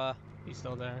 for Rubba. He's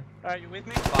still there. Alright, you with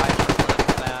me? 5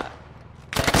 for that.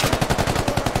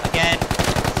 Again,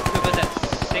 Kuba's at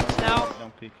 6 now.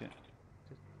 Don't peek it.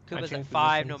 Kuba's at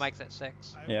 5. No Mike's at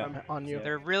 6. Yeah. I'm on you.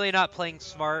 They're really not playing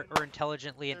smart or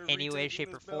intelligently in any way,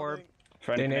 shape, or form.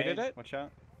 They naded it? Watch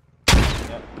out.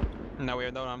 No, we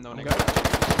don't. I'm no nade.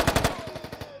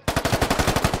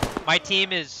 My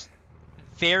team is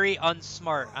very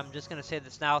unsmart. I'm just gonna say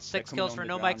this now. 6 kills for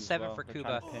No Mike, 7 for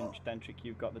Kuba.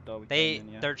 You've got the door. They're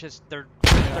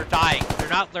dying. They're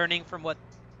not learning from what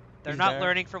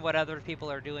learning from what other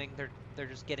people are doing. They're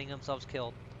just getting themselves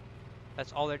killed.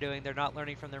 That's all they're doing. They're not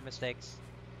learning from their mistakes.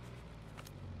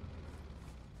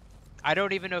 I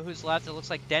don't even know who's left. It looks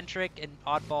like Dentrick and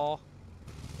Oddball,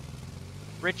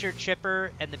 Richard,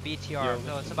 Chipper, and the BTR.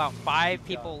 So it's about 5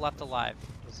 people left alive.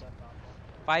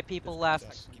 5 people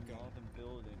left.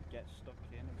 Get stuck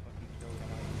in and fucking kill them.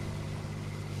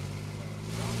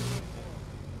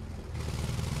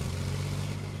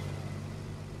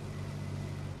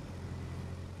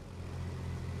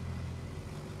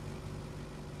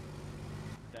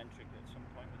 Dentrick, at some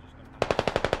point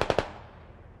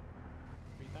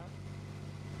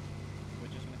we're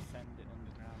just gonna send it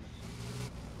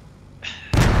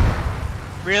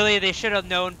underground. Really, they should have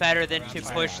known better than to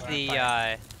push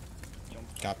the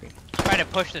Copy. try to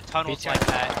push the tunnels like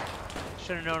that.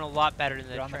 Should have known a lot better than to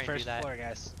They're on try the and do first that. floor,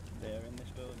 guys. They're in this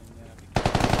building,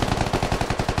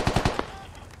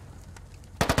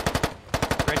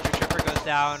 Richard Chipper goes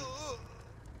down.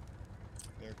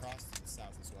 They're across to the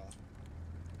south as well.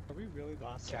 Are we really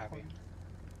lost? Copy.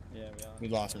 Yeah, we are. We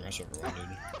lost in rush over one,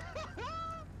 dude.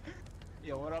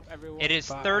 Yo, what up, everyone? It is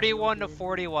 31 to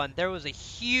 41. There was a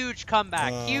huge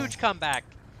comeback. Huge comeback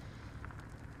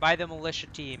by the militia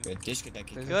team.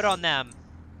 Good on them.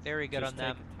 Very good on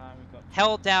them.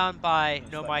 Held down by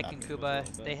No Mike and Kuba.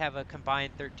 They have a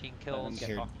combined 13 kills.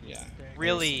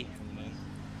 Really,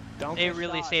 they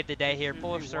really saved the day here.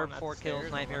 Polish served 4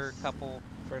 kills. Nightmare a couple.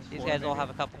 These guys all have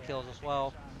a couple kills as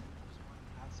well.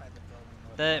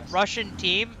 The Russian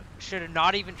team should have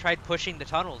not even tried pushing the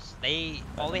tunnels.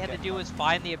 All they had to do was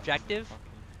find the objective.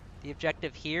 The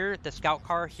objective here, the scout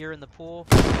car here in the pool.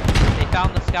 They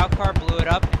found the scout car, blew it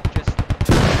up, and just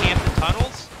camped the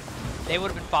tunnels. They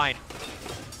would have been fine.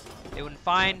 They would have been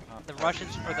fine. The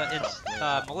Russians or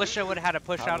the militia would have had to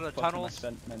push out of the tunnels.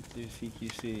 Meant to do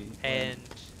CQC. And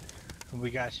we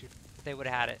got you. they would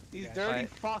have had it. These But dirty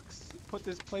fucks put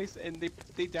this place, and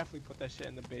they definitely put that shit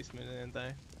in the basement, didn't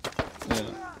they?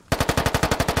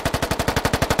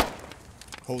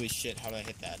 Holy shit, how did I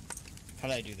hit that? How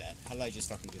did I do that? How did I just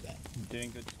fucking do that?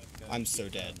 Doing good. I'm so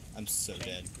dead. I'm so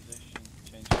dead.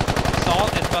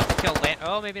 Assault is about to kill Land.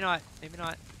 Oh, maybe not. Maybe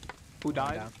not. Who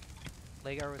died?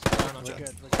 Lagar was No,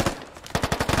 killed. we're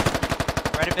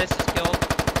good. Red Abyss is killed.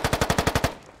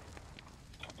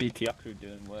 BTR crew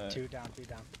doing work. 2 down, 2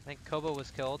 down. I think Kobo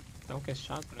was killed. Don't get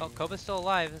shot. Oh, Kobo's still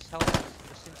alive. His health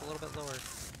just seems a little bit lower.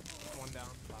 1 down.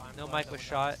 No Mike was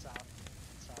shot.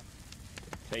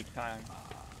 Take time.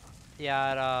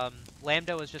 Yeah,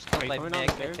 Lambda was just killed by coming Mick, I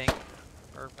downstairs? think.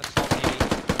 Or Assault maybe.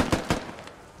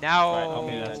 Now, Right, on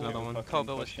me, that's another one.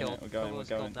 Kobo was Pushing it. killed. We're going, Kobo we're was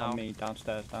going. killed now. On me,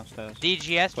 downstairs.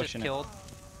 DGS Pushing just it. killed.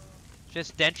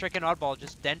 Just Dentrick and Oddball.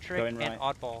 Just Dentrick Going and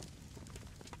right. Oddball.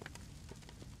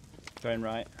 Going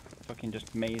right. Fucking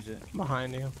just maze it.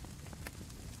 Behind you.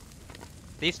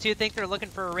 These two think they're looking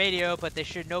for a radio, but they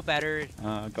should know better.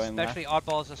 Going Especially left.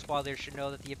 Oddball as a squad leader should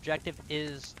know that the objective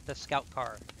is the scout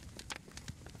car.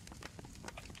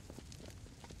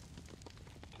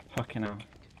 Fucking hell.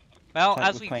 Well, It's like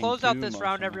as we're we playing close out Doom this or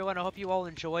round, something. everyone, I hope you all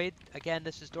enjoyed. Again,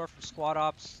 this is Dorf from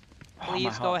SquadOps. Oh, my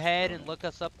Please go heart's ahead broken. and look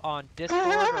us up on Discord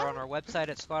or on our website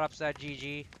at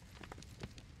squadops.gg.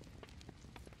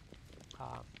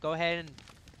 Go ahead and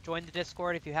join the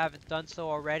Discord if you haven't done so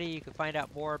already. You can find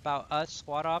out more about us,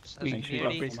 SquadOps, as a Make sure you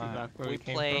community. basically back where We we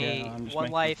came play from. Yeah, I'm just One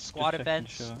making- Life just squad checking,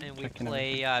 events, sure, and we checking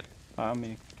play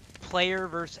me. player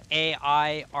versus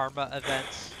AI Arma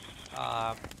events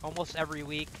almost every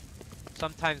week,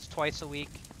 sometimes twice a week.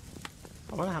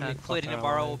 I wonder how many Including fucking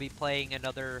tomorrow, alive. we'll be playing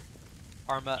another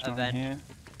Arma Just down event. here.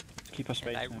 Keep us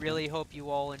And I spacing. really hope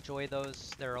you all enjoy those.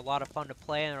 They're a lot of fun to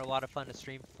play and they're a lot of fun to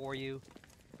stream for you.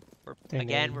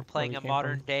 Again, we're playing a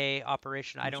modern day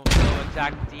operation. I don't know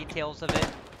exact details of it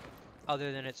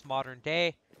other than it's modern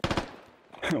day.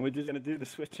 We're just gonna do the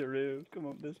switcheroo. Come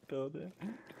up this building,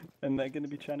 and they're gonna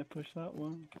be trying to push that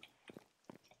one.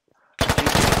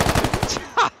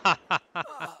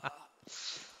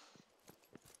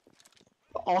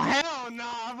 Oh hell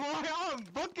nah, boy! I'm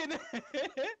booking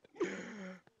it.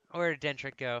 Where did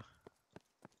Dentrick go?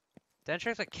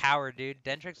 Dentrick's a coward, dude.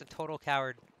 Dentrick's a total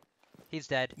coward. He's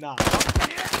dead. Nah.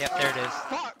 Yep, there it is.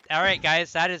 Alright,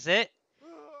 guys, that is it.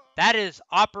 That is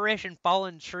Operation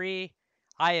Fallen Tree.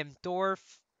 I am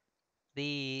Dorf.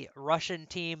 The Russian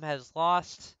team has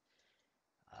lost.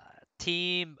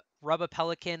 Team Rubba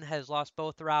Pelican has lost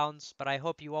both rounds, but I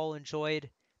hope you all enjoyed.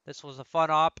 This was a fun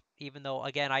op, even though,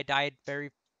 again, I died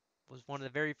was one of the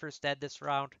very first dead this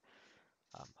round.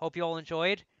 Hope you all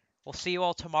enjoyed. We'll see you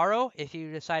all tomorrow if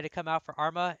you decide to come out for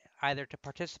Arma, either to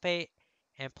participate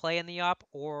and play in the op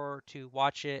or to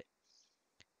watch it.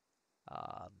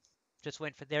 Just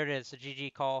wait for, there it is, the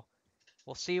GG call.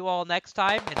 We'll see you all next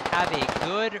time and have a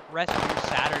good rest of your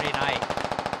Saturday night.